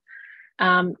each other.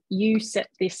 You set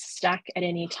this stack at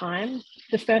any time.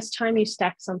 The first time you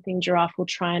stack something, Giraffe will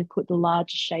try and put the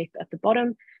larger shape at the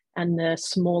bottom and the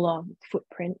smaller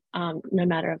footprint, no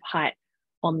matter of height,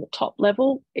 on the top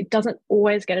level. It doesn't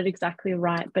always get it exactly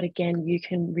right, but again, you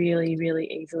can really, really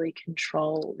easily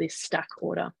control this stack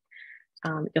order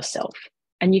yourself.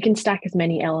 And you can stack as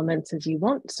many elements as you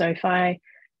want. So if I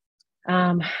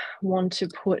want to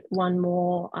put one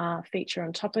more feature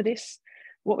on top of this,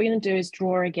 what we're going to do is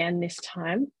draw again this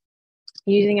time.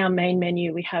 Using our main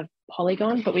menu, we have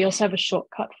polygon, but we also have a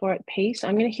shortcut for it, P. So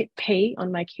I'm going to hit P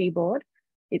on my keyboard.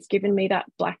 It's given me that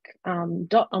black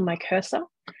dot on my cursor.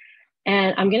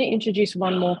 And I'm going to introduce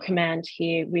one more command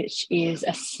here, which is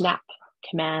a snap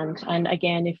command. And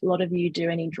again, if a lot of you do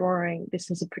any drawing,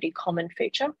 this is a pretty common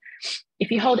feature.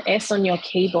 If you hold S on your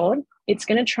keyboard, it's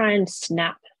going to try and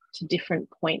snap to different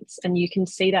points. And you can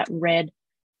see that red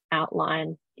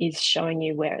outline is showing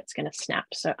you where it's going to snap.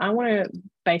 So I want to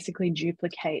basically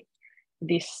duplicate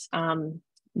this,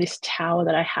 this tower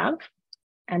that I have.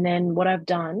 And then what I've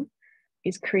done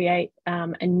is create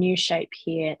a new shape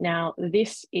here. Now,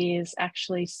 this is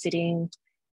actually sitting,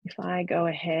 if I go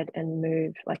ahead and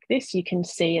move like this, you can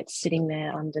see it's sitting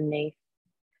there underneath.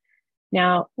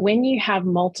 Now, when you have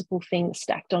multiple things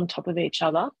stacked on top of each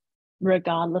other,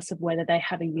 regardless of whether they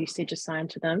have a usage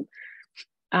assigned to them,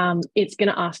 it's going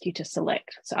to ask you to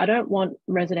select. So I don't want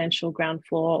residential ground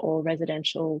floor or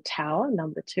residential tower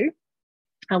number 2.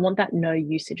 I want that no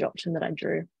usage option that I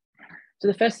drew. So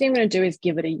the first thing I'm going to do is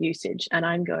give it a usage, and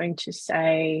I'm going to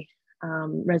say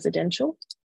residential,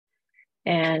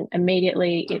 and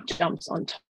immediately it jumps on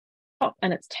top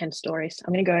and it's 10 stories.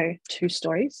 I'm going to go 2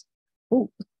 stories. Ooh,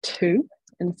 2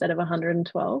 instead of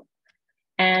 112.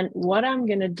 And what I'm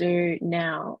going to do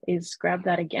now is grab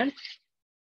that again.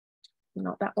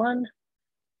 Not that one,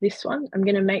 this one. I'm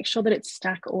going to make sure that its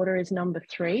stack order is number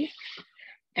 3.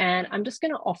 And I'm just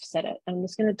going to offset it. I'm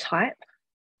just going to type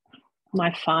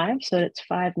my 5, so it's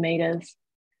 5 meters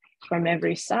from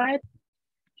every side.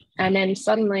 And then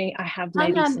suddenly I have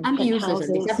maybe I'm useless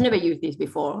at this. I've never used this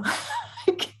before.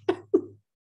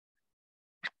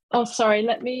 Oh, sorry.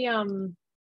 Let me, oh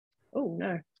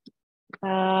no.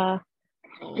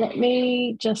 Let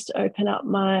me just open up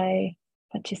my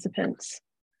participants.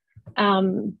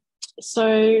 So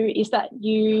is that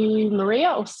you,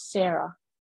 Maria, or Sarah?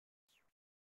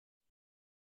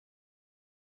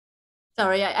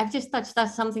 Sorry, I've just touched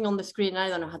something on the screen and I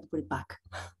don't know how to put it back.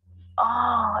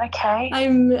 Oh, okay.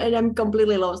 I'm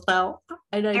completely lost now.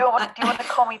 Do you want to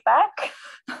call me back?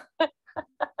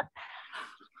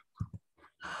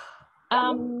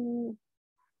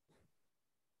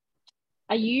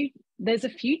 There's a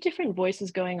few different voices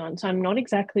going on, so I'm not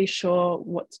exactly sure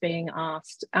what's being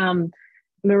asked.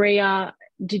 Maria,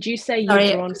 did you say you've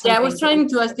drawn something? Yeah, I was trying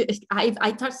to ask you,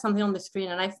 I touched something on the screen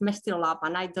and I've messed it all up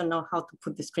and I don't know how to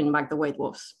put the screen back the way it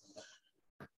was.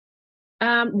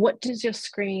 What does your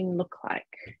screen look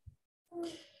like?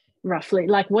 Roughly,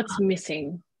 like what's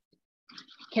missing?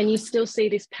 Can you still see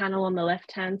this panel on the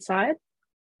left-hand side?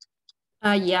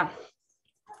 Yeah.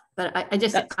 But I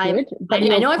just, I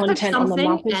know I've touched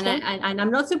something and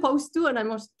I'm not supposed to, and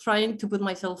I'm just trying to put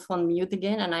myself on mute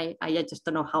again, and I just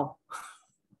don't know how.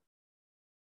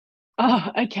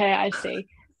 Oh, okay, I see.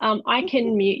 I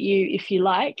can mute you if you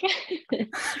like,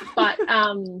 but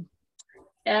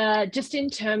just in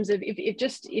terms of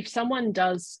if someone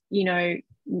does, you know,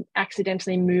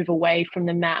 accidentally move away from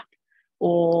the map,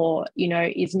 or, you know,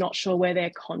 is not sure where their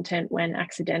content went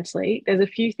accidentally, there's a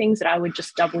few things that I would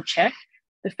just double check.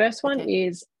 The first one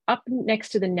is up next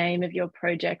to the name of your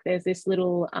project, there's this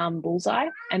little bullseye,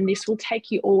 and this will take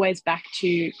you always back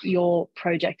to your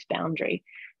project boundary.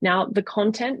 Now, the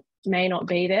content may not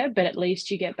be there, but at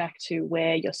least you get back to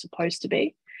where you're supposed to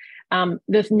be.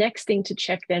 The next thing to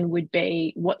check then would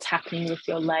be what's happening with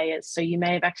your layers. So you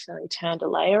may have accidentally turned a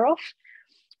layer off.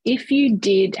 If you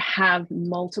did have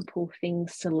multiple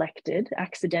things selected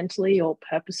accidentally or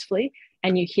purposefully,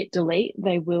 and you hit delete,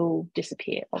 they will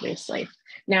disappear, obviously.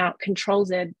 Now, Control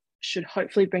Z should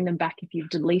hopefully bring them back if you've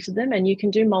deleted them, and you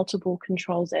can do multiple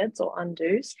Control-Zs or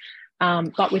undos.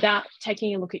 But without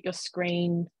taking a look at your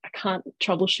screen, I can't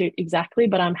troubleshoot exactly,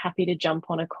 but I'm happy to jump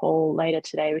on a call later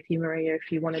today with you, Maria,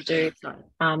 if you want to do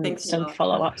some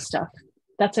follow-up stuff.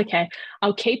 That's okay.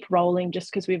 I'll keep rolling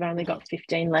just because we've only got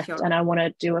 15 left, and I want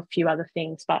to do a few other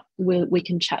things, but we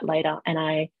can chat later, and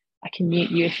I can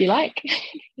mute you if you like.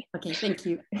 Okay, thank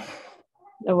you.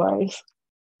 No worries.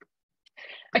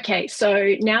 Okay,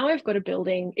 so now I've got a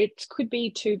building. It could be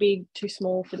too big, too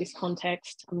small for this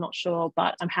context. I'm not sure,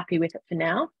 but I'm happy with it for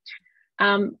now.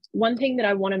 One thing that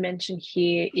I want to mention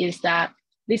here is that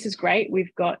this is great.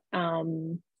 We've got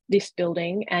this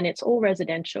building and it's all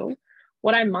residential.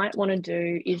 What I might want to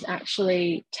do is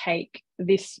actually take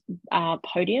this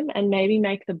podium and maybe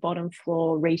make the bottom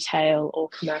floor retail or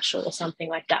commercial or something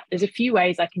like that. There's a few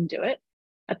ways I can do it.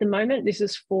 At the moment, this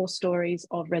is 4 stories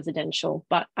of residential,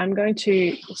 but I'm going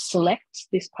to select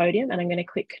this podium and I'm going to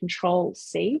click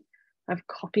Control-C. I've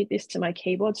copied this to my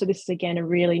keyboard. So this is, again, a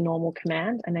really normal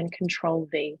command, and then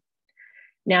Control-V.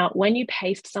 Now, when you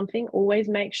paste something, always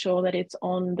make sure that it's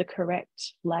on the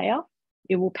correct layer.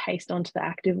 It will paste onto the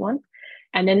active one.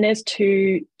 And then there's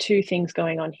two things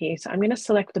going on here. So I'm going to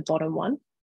select the bottom one.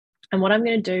 And what I'm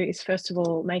going to do is, first of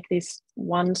all, make this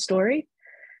 1 story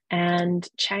and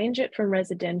change it from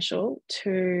residential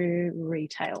to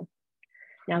retail.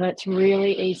 Now, that's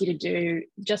really easy to do.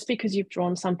 Just because you've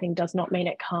drawn something does not mean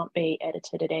it can't be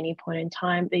edited at any point in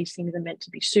time. These things are meant to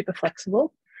be super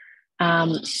flexible.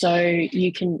 So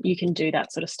you can do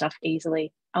that sort of stuff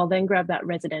easily. I'll then grab that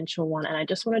residential one, and I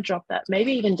just want to drop that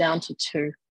maybe even down to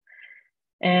 2.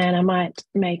 And I might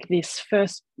make this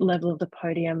first level of the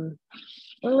podium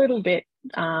a little bit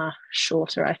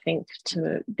shorter, I think.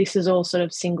 This is all sort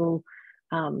of single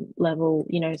level,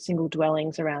 single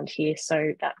dwellings around here.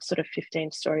 So that sort of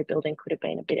 15-story building could have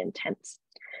been a bit intense.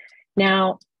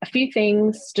 Now, a few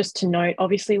things just to note.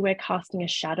 Obviously, we're casting a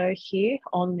shadow here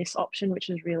on this option, which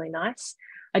is really nice.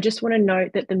 I just want to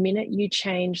note that the minute you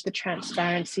change the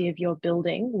transparency of your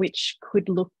building, which could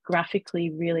look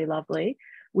graphically really lovely,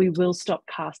 we will stop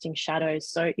casting shadows.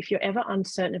 So if you're ever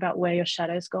uncertain about where your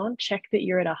shadow's gone, check that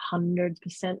you're at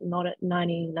 100%, not at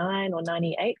 99 or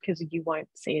 98, because you won't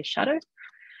see a shadow.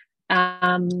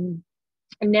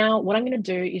 And now what I'm going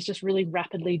to do is just really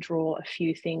rapidly draw a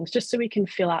few things just so we can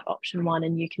fill out option 1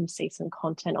 and you can see some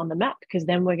content on the map, because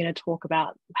then we're going to talk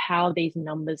about how these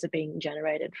numbers are being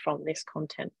generated from this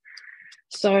content.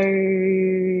 So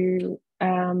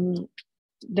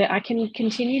I can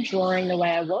continue drawing the way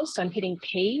I was. So I'm hitting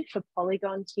P for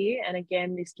polygon here. And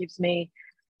again, this gives me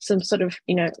some sort of,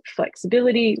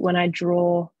 flexibility when I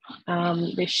draw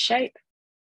this shape.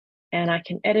 And I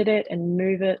can edit it and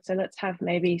move it. So let's have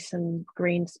maybe some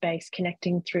green space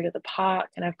connecting through to the park.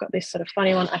 And I've got this sort of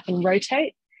funny one. I can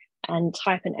rotate and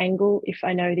type an angle if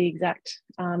I know the exact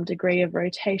degree of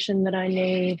rotation that I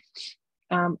need.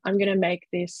 I'm going to make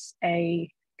this a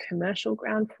commercial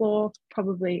ground floor,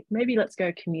 probably, maybe let's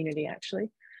go community actually.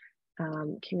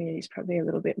 Community is probably a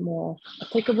little bit more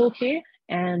applicable here.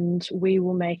 And we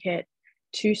will make it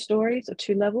 2 stories or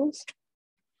 2 levels,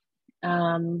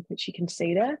 which you can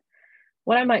see there.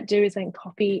 What I might do is then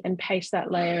copy and paste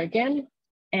that layer again.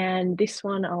 And this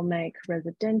one I'll make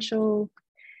residential,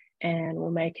 and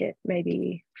we'll make it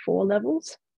maybe 4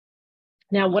 levels.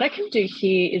 Now, what I can do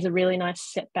here is a really nice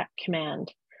setback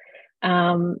command.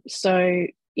 So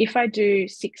if I do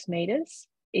 6 meters,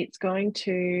 it's going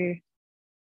to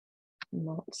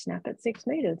not snap at 6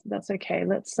 meters. That's okay.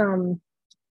 Let's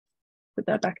put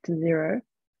that back to 0.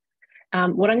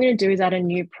 What I'm going to do is add a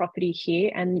new property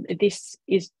here, and this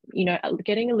is,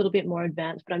 getting a little bit more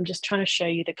advanced, but I'm just trying to show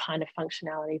you the kind of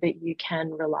functionality that you can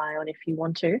rely on if you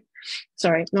want to.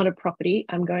 Sorry, not a property.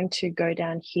 I'm going to go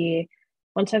down here.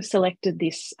 Once I've selected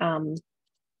this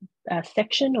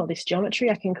section or this geometry,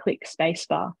 I can click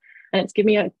spacebar, and it's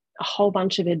giving me a whole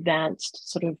bunch of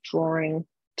advanced sort of drawing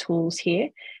tools here.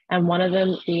 And one of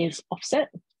them is offset.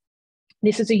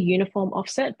 This is a uniform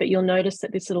offset, but you'll notice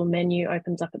that this little menu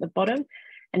opens up at the bottom.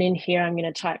 And in here, I'm going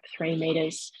to type 3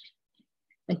 meters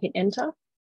and hit enter.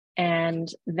 And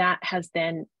that has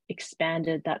then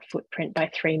expanded that footprint by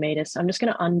 3 meters. So I'm just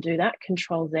going to undo that,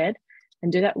 Control-Z,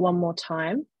 and do that one more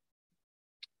time.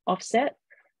 Offset,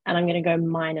 and I'm going to go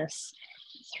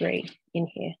 -3 in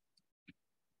here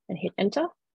and hit enter.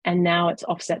 And now it's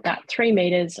offset that 3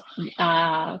 meters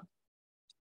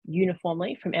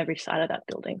uniformly from every side of that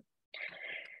building.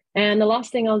 And the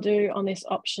last thing I'll do on this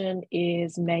option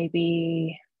is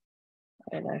maybe,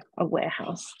 I don't know, a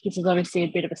warehouse. This is obviously a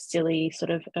bit of a silly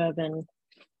sort of urban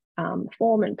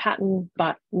form and pattern,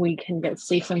 but we can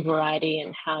see some variety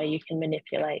in how you can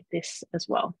manipulate this as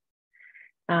well.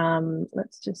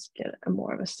 Let's just get a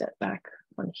more of a setback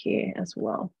on here as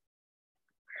well.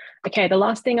 Okay, the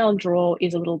last thing I'll draw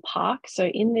is a little park. So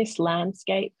in this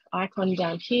landscape icon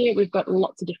down here, we've got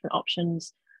lots of different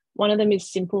options. One of them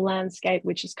is simple landscape,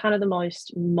 which is kind of the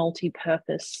most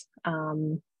multi-purpose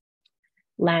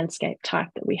landscape type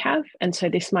that we have. And so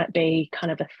this might be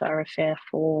kind of a thoroughfare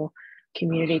for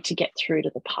community to get through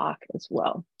to the park as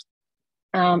well.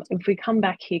 If we come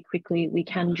back here quickly, we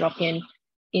can drop in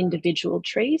individual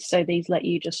trees. So these let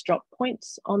you just drop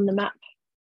points on the map,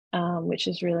 which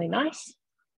is really nice.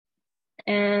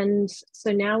 And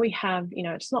so now we have,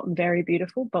 it's not very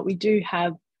beautiful, but we do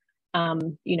have,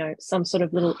 some sort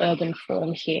of little urban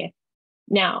form here.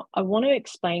 Now, I want to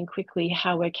explain quickly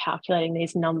how we're calculating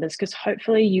these numbers, because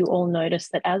hopefully you all notice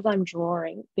that as I'm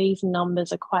drawing, these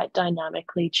numbers are quite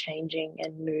dynamically changing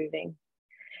and moving.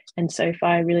 And so if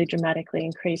I really dramatically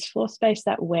increase floor space,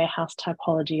 that warehouse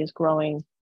typology is growing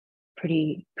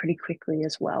pretty quickly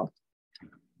as well.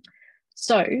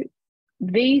 So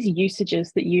these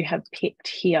usages that you have picked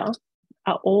here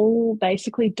are all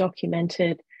basically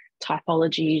documented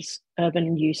typologies,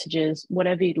 urban usages,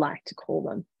 whatever you'd like to call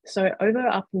them. So over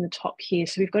up in the top here,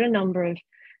 so we've got a number of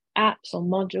apps or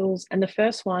modules, and the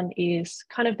first one is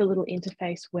kind of the little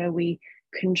interface where we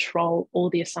control all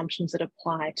the assumptions that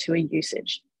apply to a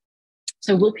usage.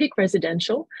 So we'll pick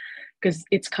residential because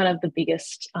it's kind of the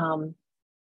biggest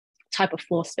type of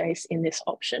floor space in this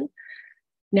option.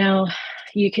 Now,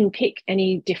 you can pick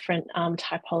any different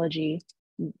typology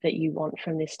that you want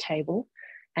from this table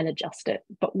and adjust it.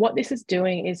 But what this is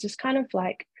doing is just kind of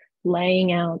like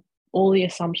laying out all the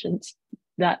assumptions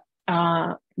that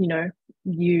are,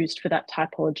 used for that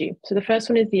typology. So the first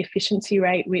one is the efficiency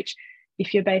rate, which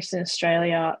if you're based in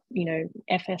Australia,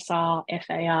 FSR,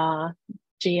 FAR,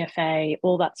 GFA,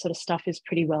 all that sort of stuff is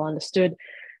pretty well understood.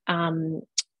 For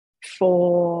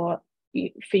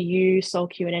you,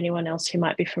 SolQ, and anyone else who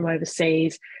might be from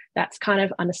overseas, that's kind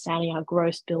of understanding our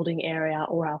gross building area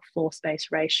or our floor space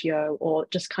ratio, or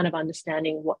just kind of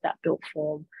understanding what that built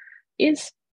form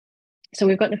is. So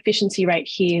we've got an efficiency rate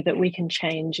here that we can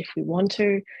change if we want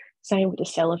to. Same with the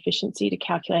cell efficiency to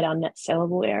calculate our net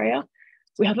sellable area.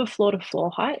 We have a floor to floor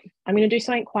height. I'm going to do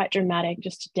something quite dramatic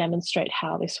just to demonstrate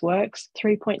how this works.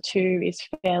 3.2 is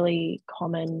fairly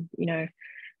common,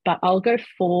 but I'll go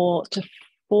 4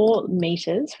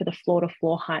 meters for the floor to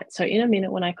floor height. So in a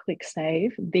minute, when I click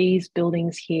save, these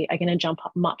buildings here are going to jump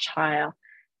up much higher.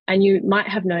 And you might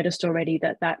have noticed already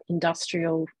that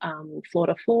industrial floor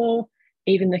to floor,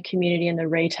 even the community and the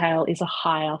retail, is a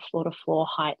higher floor to floor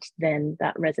height than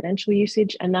that residential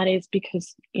usage. And that is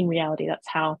because in reality, that's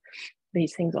how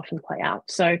these things often play out.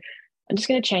 So I'm just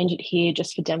going to change it here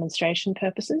just for demonstration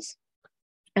purposes.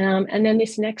 And then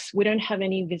this next, we don't have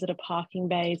any visitor parking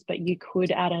bays, but you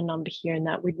could add a number here, and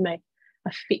that would make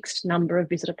a fixed number of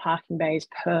visitor parking bays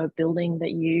per building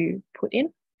that you put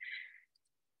in.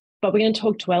 But we're going to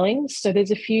talk dwellings. So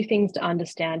there's a few things to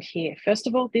understand here. First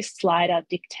of all, this slider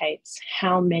dictates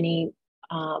how many,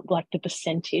 like the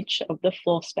percentage of the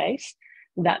floor space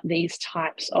that these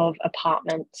types of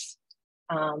apartments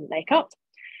make up.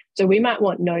 So we might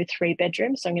want no 3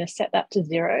 bedrooms. So I'm going to set that to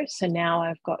 0. So now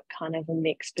I've got kind of a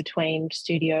mix between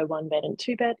studio, 1 bed and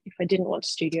 2 bed. If I didn't want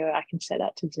studio, I can set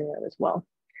that to 0 as well.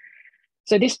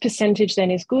 So this percentage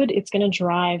then is good. It's going to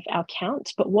drive our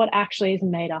count, but what actually is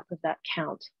made up of that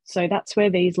count? So that's where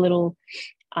these little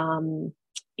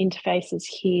interfaces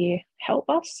here help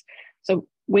us. So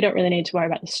we don't really need to worry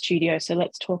about the studio. So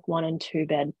let's talk 1 and 2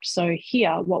 bed. So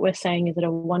here, what we're saying is that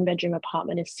a 1 bedroom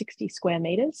apartment is 60 square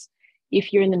meters.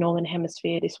 If you're in the Northern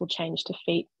Hemisphere, this will change to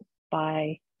feet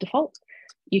by default.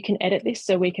 You can edit this,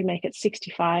 so we can make it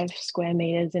 65 square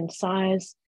meters in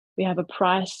size. We have a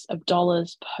price of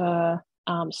dollars per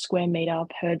square meter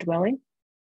per dwelling,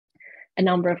 a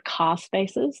number of car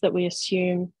spaces that we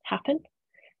assume happen,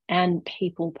 and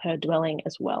people per dwelling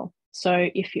as well. So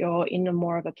if you're in a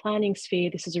more of a planning sphere,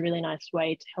 this is a really nice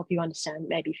way to help you understand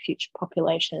maybe future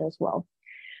population as well.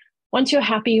 Once you're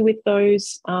happy with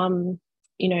those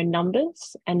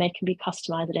numbers, and they can be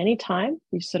customized at any time,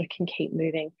 you sort of can keep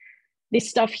moving. This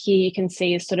stuff here you can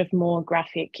see is sort of more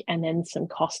graphic and then some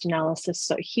cost analysis.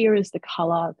 So here is the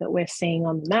color that we're seeing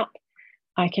on the map.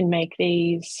 I can make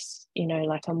these,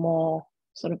 like a more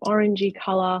sort of orangey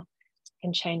color. I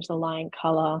can change the line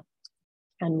color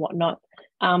and whatnot.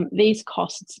 These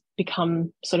costs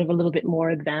become sort of a little bit more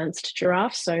advanced,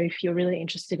 Giraffe. So if you're really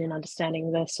interested in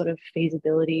understanding the sort of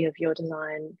feasibility of your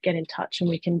design, get in touch and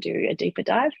we can do a deeper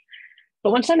dive.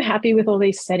 But once I'm happy with all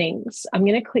these settings, I'm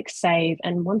going to click save.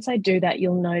 And once I do that,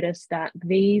 you'll notice that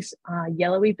these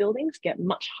yellowy buildings get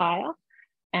much higher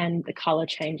and the color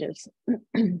changes.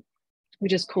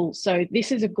 which is cool. So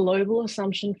this is a global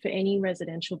assumption for any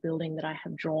residential building that I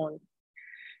have drawn.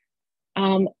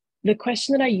 The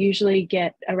question that I usually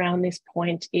get around this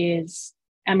point is,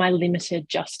 am I limited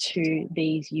just to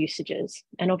these usages?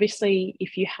 And obviously,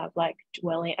 if you have like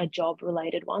a job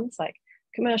related ones like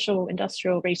commercial,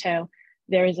 industrial, retail,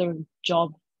 there is a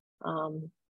job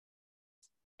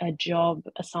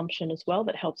assumption as well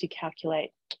that helps you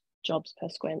calculate jobs per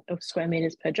square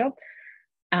meters per job.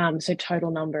 So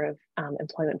total number of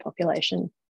employment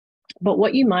population. But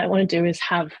what you might want to do is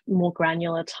have more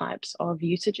granular types of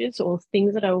usages or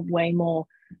things that are way more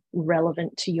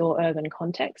relevant to your urban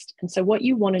context. And so what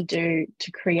you want to do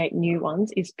to create new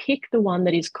ones is pick the one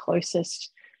that is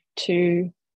closest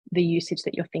to the usage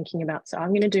that you're thinking about. So I'm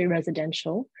going to do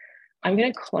residential. I'm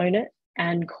going to clone it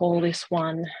and call this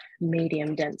one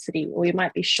medium density, or it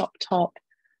might be shop top,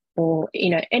 or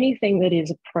anything that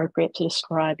is appropriate to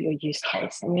describe your use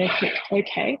case. I'm going to click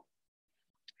OK.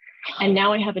 And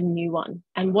now I have a new one.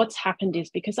 And what's happened is,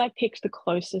 because I picked the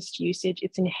closest usage,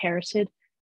 it's inherited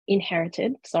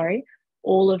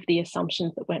all of the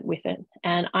assumptions that went with it.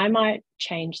 And I might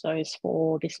change those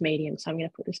for this medium. So I'm going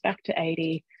to put this back to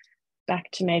 80, back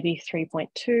to maybe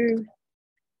 3.2.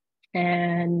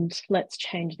 And let's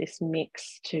change this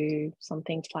mix to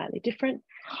something slightly different.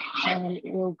 And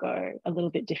we'll go a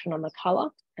little bit different on the color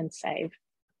and save.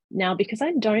 Now, because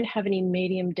I don't have any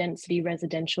medium density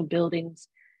residential buildings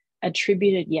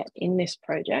attributed yet in this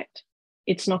project,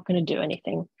 it's not going to do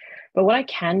anything. But what I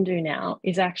can do now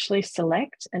is actually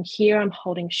select, and here I'm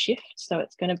holding shift. So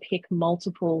it's going to pick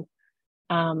multiple,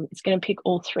 it's going to pick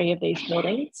all three of these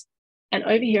buildings. And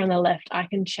over here on the left, I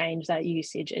can change that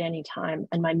usage at any time.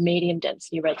 And my medium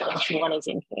density residential one is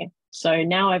in here. So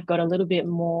now I've got a little bit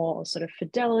more sort of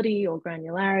fidelity or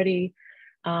granularity.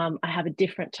 I have a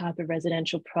different type of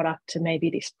residential product to maybe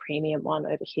this premium one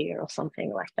over here or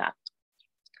something like that.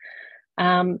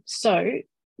 So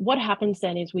what happens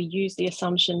then is we use the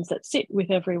assumptions that sit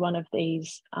with every one of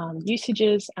these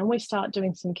usages, and we start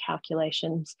doing some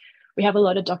calculations. We have a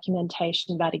lot of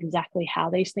documentation about exactly how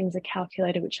these things are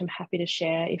calculated, which I'm happy to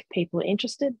share if people are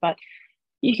interested. But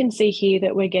you can see here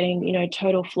that we're getting,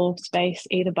 total floor space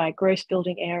either by gross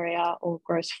building area or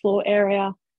gross floor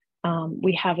area.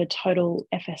 We have a total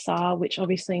FSR, which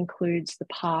obviously includes the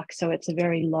park, so it's a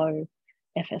very low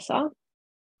FSR.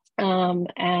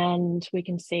 And we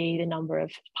can see the number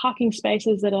of parking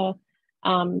spaces that are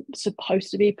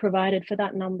supposed to be provided for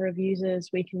that number of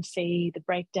users. We can see the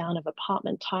breakdown of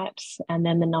apartment types and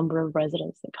then the number of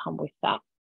residents that come with that.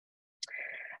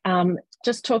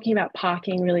 Just talking about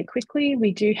parking really quickly,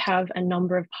 we do have a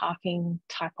number of parking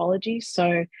typologies.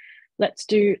 So let's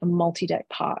do a multi-deck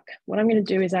park. What I'm going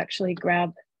to do is actually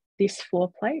grab this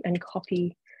floor plate and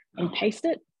copy and paste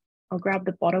it. I'll grab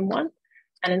the bottom one.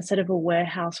 And instead of a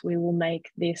warehouse, we will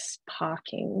make this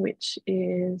parking, which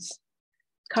is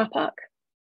car park.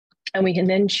 And we can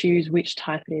then choose which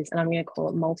type it is. And I'm going to call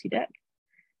it multi-deck.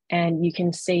 And you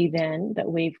can see then that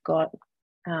we've got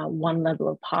one level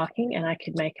of parking, and I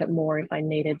could make it more if I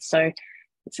needed. So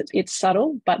it's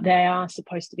subtle, but they are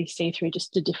supposed to be see-through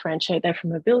just to differentiate them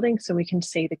from a building, so we can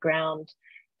see the ground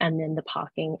and then the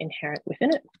parking inherent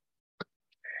within it.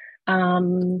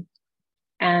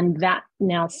 And that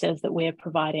now says that we're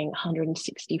providing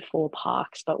 164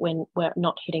 parks, but when we're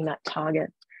not hitting that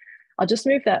target. I'll just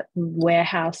move that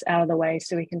warehouse out of the way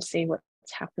so we can see what's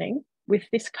happening. With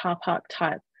this car park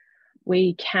type,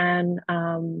 we can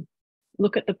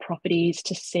look at the properties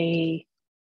to see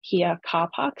here car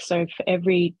park. So for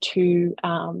every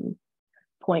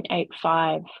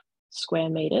 2.85 square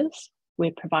meters,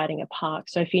 we're providing a park.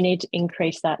 So if you need to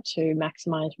increase that to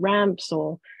maximize ramps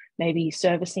or maybe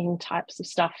servicing types of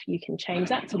stuff, you can change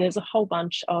that. So there's a whole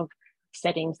bunch of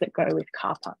settings that go with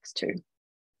car parks too.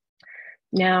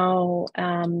 Now,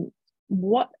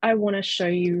 what I want to show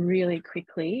you really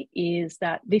quickly is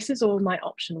that this is all my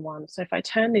option one. So if I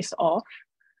turn this off,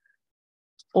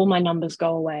 all my numbers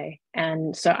go away.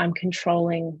 And so I'm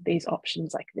controlling these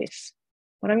options like this.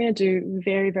 What I'm going to do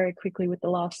very, very quickly with the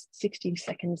last 60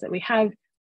 seconds that we have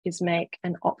is make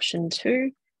an option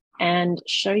 2 and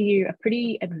show you a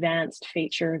pretty advanced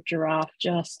feature of Giraffe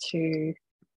just to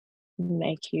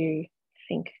make you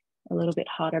think a little bit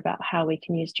harder about how we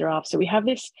can use Giraffe. So we have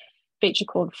this feature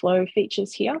called flow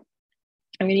features here.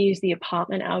 I'm going to use the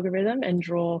apartment algorithm and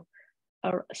draw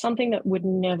something that would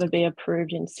never be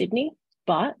approved in Sydney,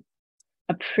 but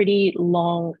a pretty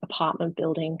long apartment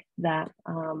building that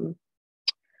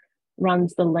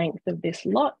runs the length of this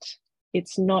lot.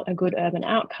 It's not a good urban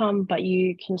outcome, but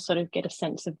you can sort of get a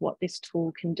sense of what this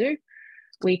tool can do.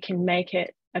 We can make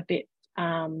it a bit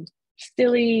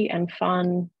silly and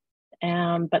fun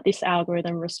but this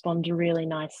algorithm responds really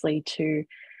nicely to,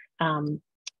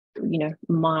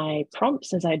 my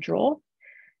prompts as I draw.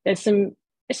 It's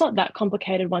not that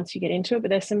complicated once you get into it, but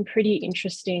there's some pretty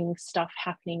interesting stuff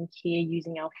happening here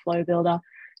using our flow builder.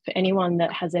 For anyone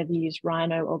that has ever used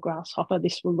Rhino or Grasshopper,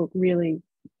 this will look really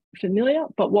familiar,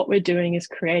 but what we're doing is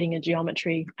creating a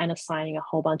geometry and assigning a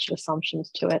whole bunch of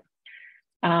assumptions to it.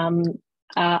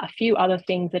 A few other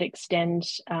things that extend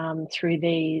through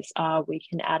these are we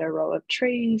can add a row of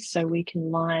trees, so we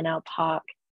can line our park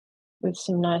with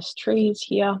some nice trees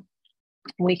here.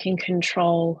 We can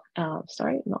control,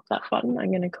 sorry, not that button. I'm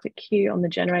going to click here on the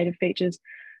generated features.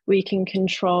 We can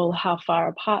control how far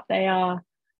apart they are,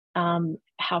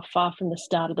 how far from the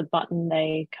start of the button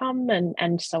they come,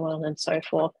 and so on and so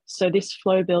forth. So this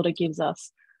flow builder gives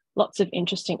us lots of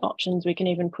interesting options. We can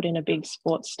even put in a big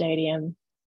sports stadium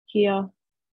here.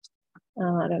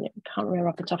 Can't remember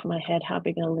off the top of my head how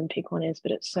big an Olympic one is,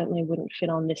 but it certainly wouldn't fit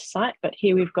on this site. But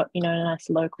here we've got, a nice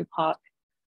local park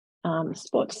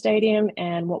sports stadium,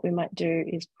 and what we might do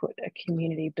is put a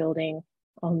community building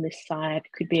on this side.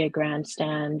 Could be a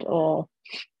grandstand or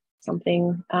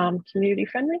something community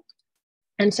friendly.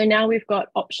 And so now we've got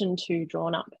option 2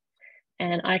 drawn up,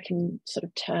 and I can sort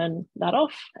of turn that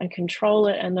off and control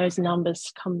it, and those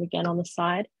numbers come again on the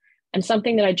side. And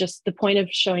something that the point of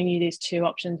showing you these 2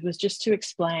 options was just to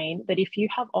explain that if you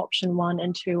have option 1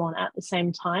 and 2 on at the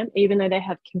same time, even though they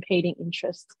have competing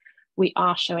interests, we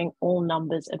are showing all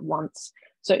numbers at once.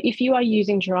 So if you are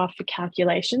using Giraffe for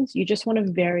calculations, you just want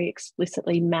to very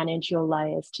explicitly manage your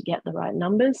layers to get the right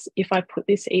numbers. If I put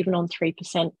this even on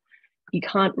 3%, you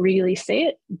can't really see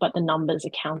it, but the numbers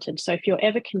are counted. So if you're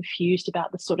ever confused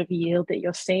about the sort of yield that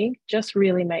you're seeing, just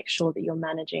really make sure that you're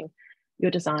managing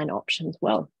your design options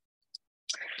well.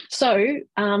 So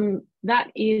we're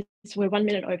 1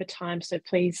 minute over time, so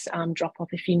please drop off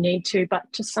if you need to.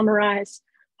 But to summarize,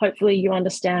 hopefully you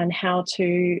understand how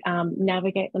to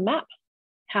navigate the map,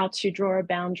 how to draw a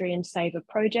boundary and save a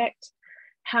project,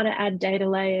 how to add data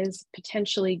layers,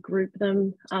 potentially group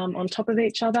them on top of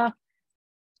each other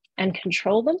and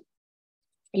control them.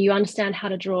 You understand how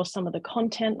to draw some of the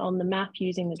content on the map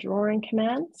using the drawing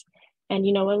commands, and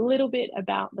you know a little bit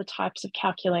about the types of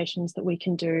calculations that we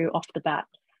can do off the bat.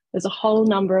 There's a whole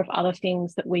number of other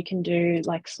things that we can do,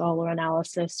 like solar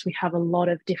analysis. We have a lot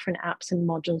of different apps and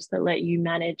modules that let you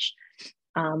manage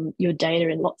your data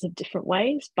in lots of different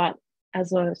ways. But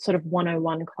as a sort of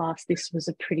 101 class, this was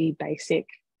a pretty basic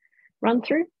run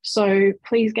through. So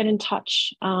please get in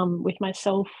touch with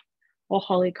myself or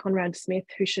Holly Conrad Smith,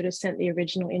 who should have sent the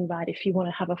original invite, if you want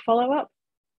to have a follow-up.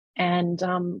 And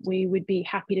we would be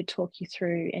happy to talk you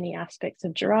through any aspects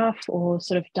of Giraffe or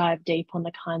sort of dive deep on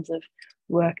the kinds of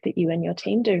work that you and your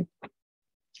team do.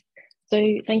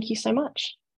 So thank you so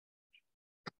much.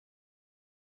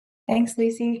 Thanks,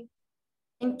 Lucy.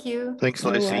 Thank you. Thanks,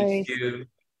 Lucy. Thank you.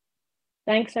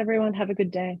 Thanks, everyone. Have a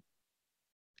good day.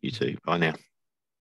 You too. Bye now.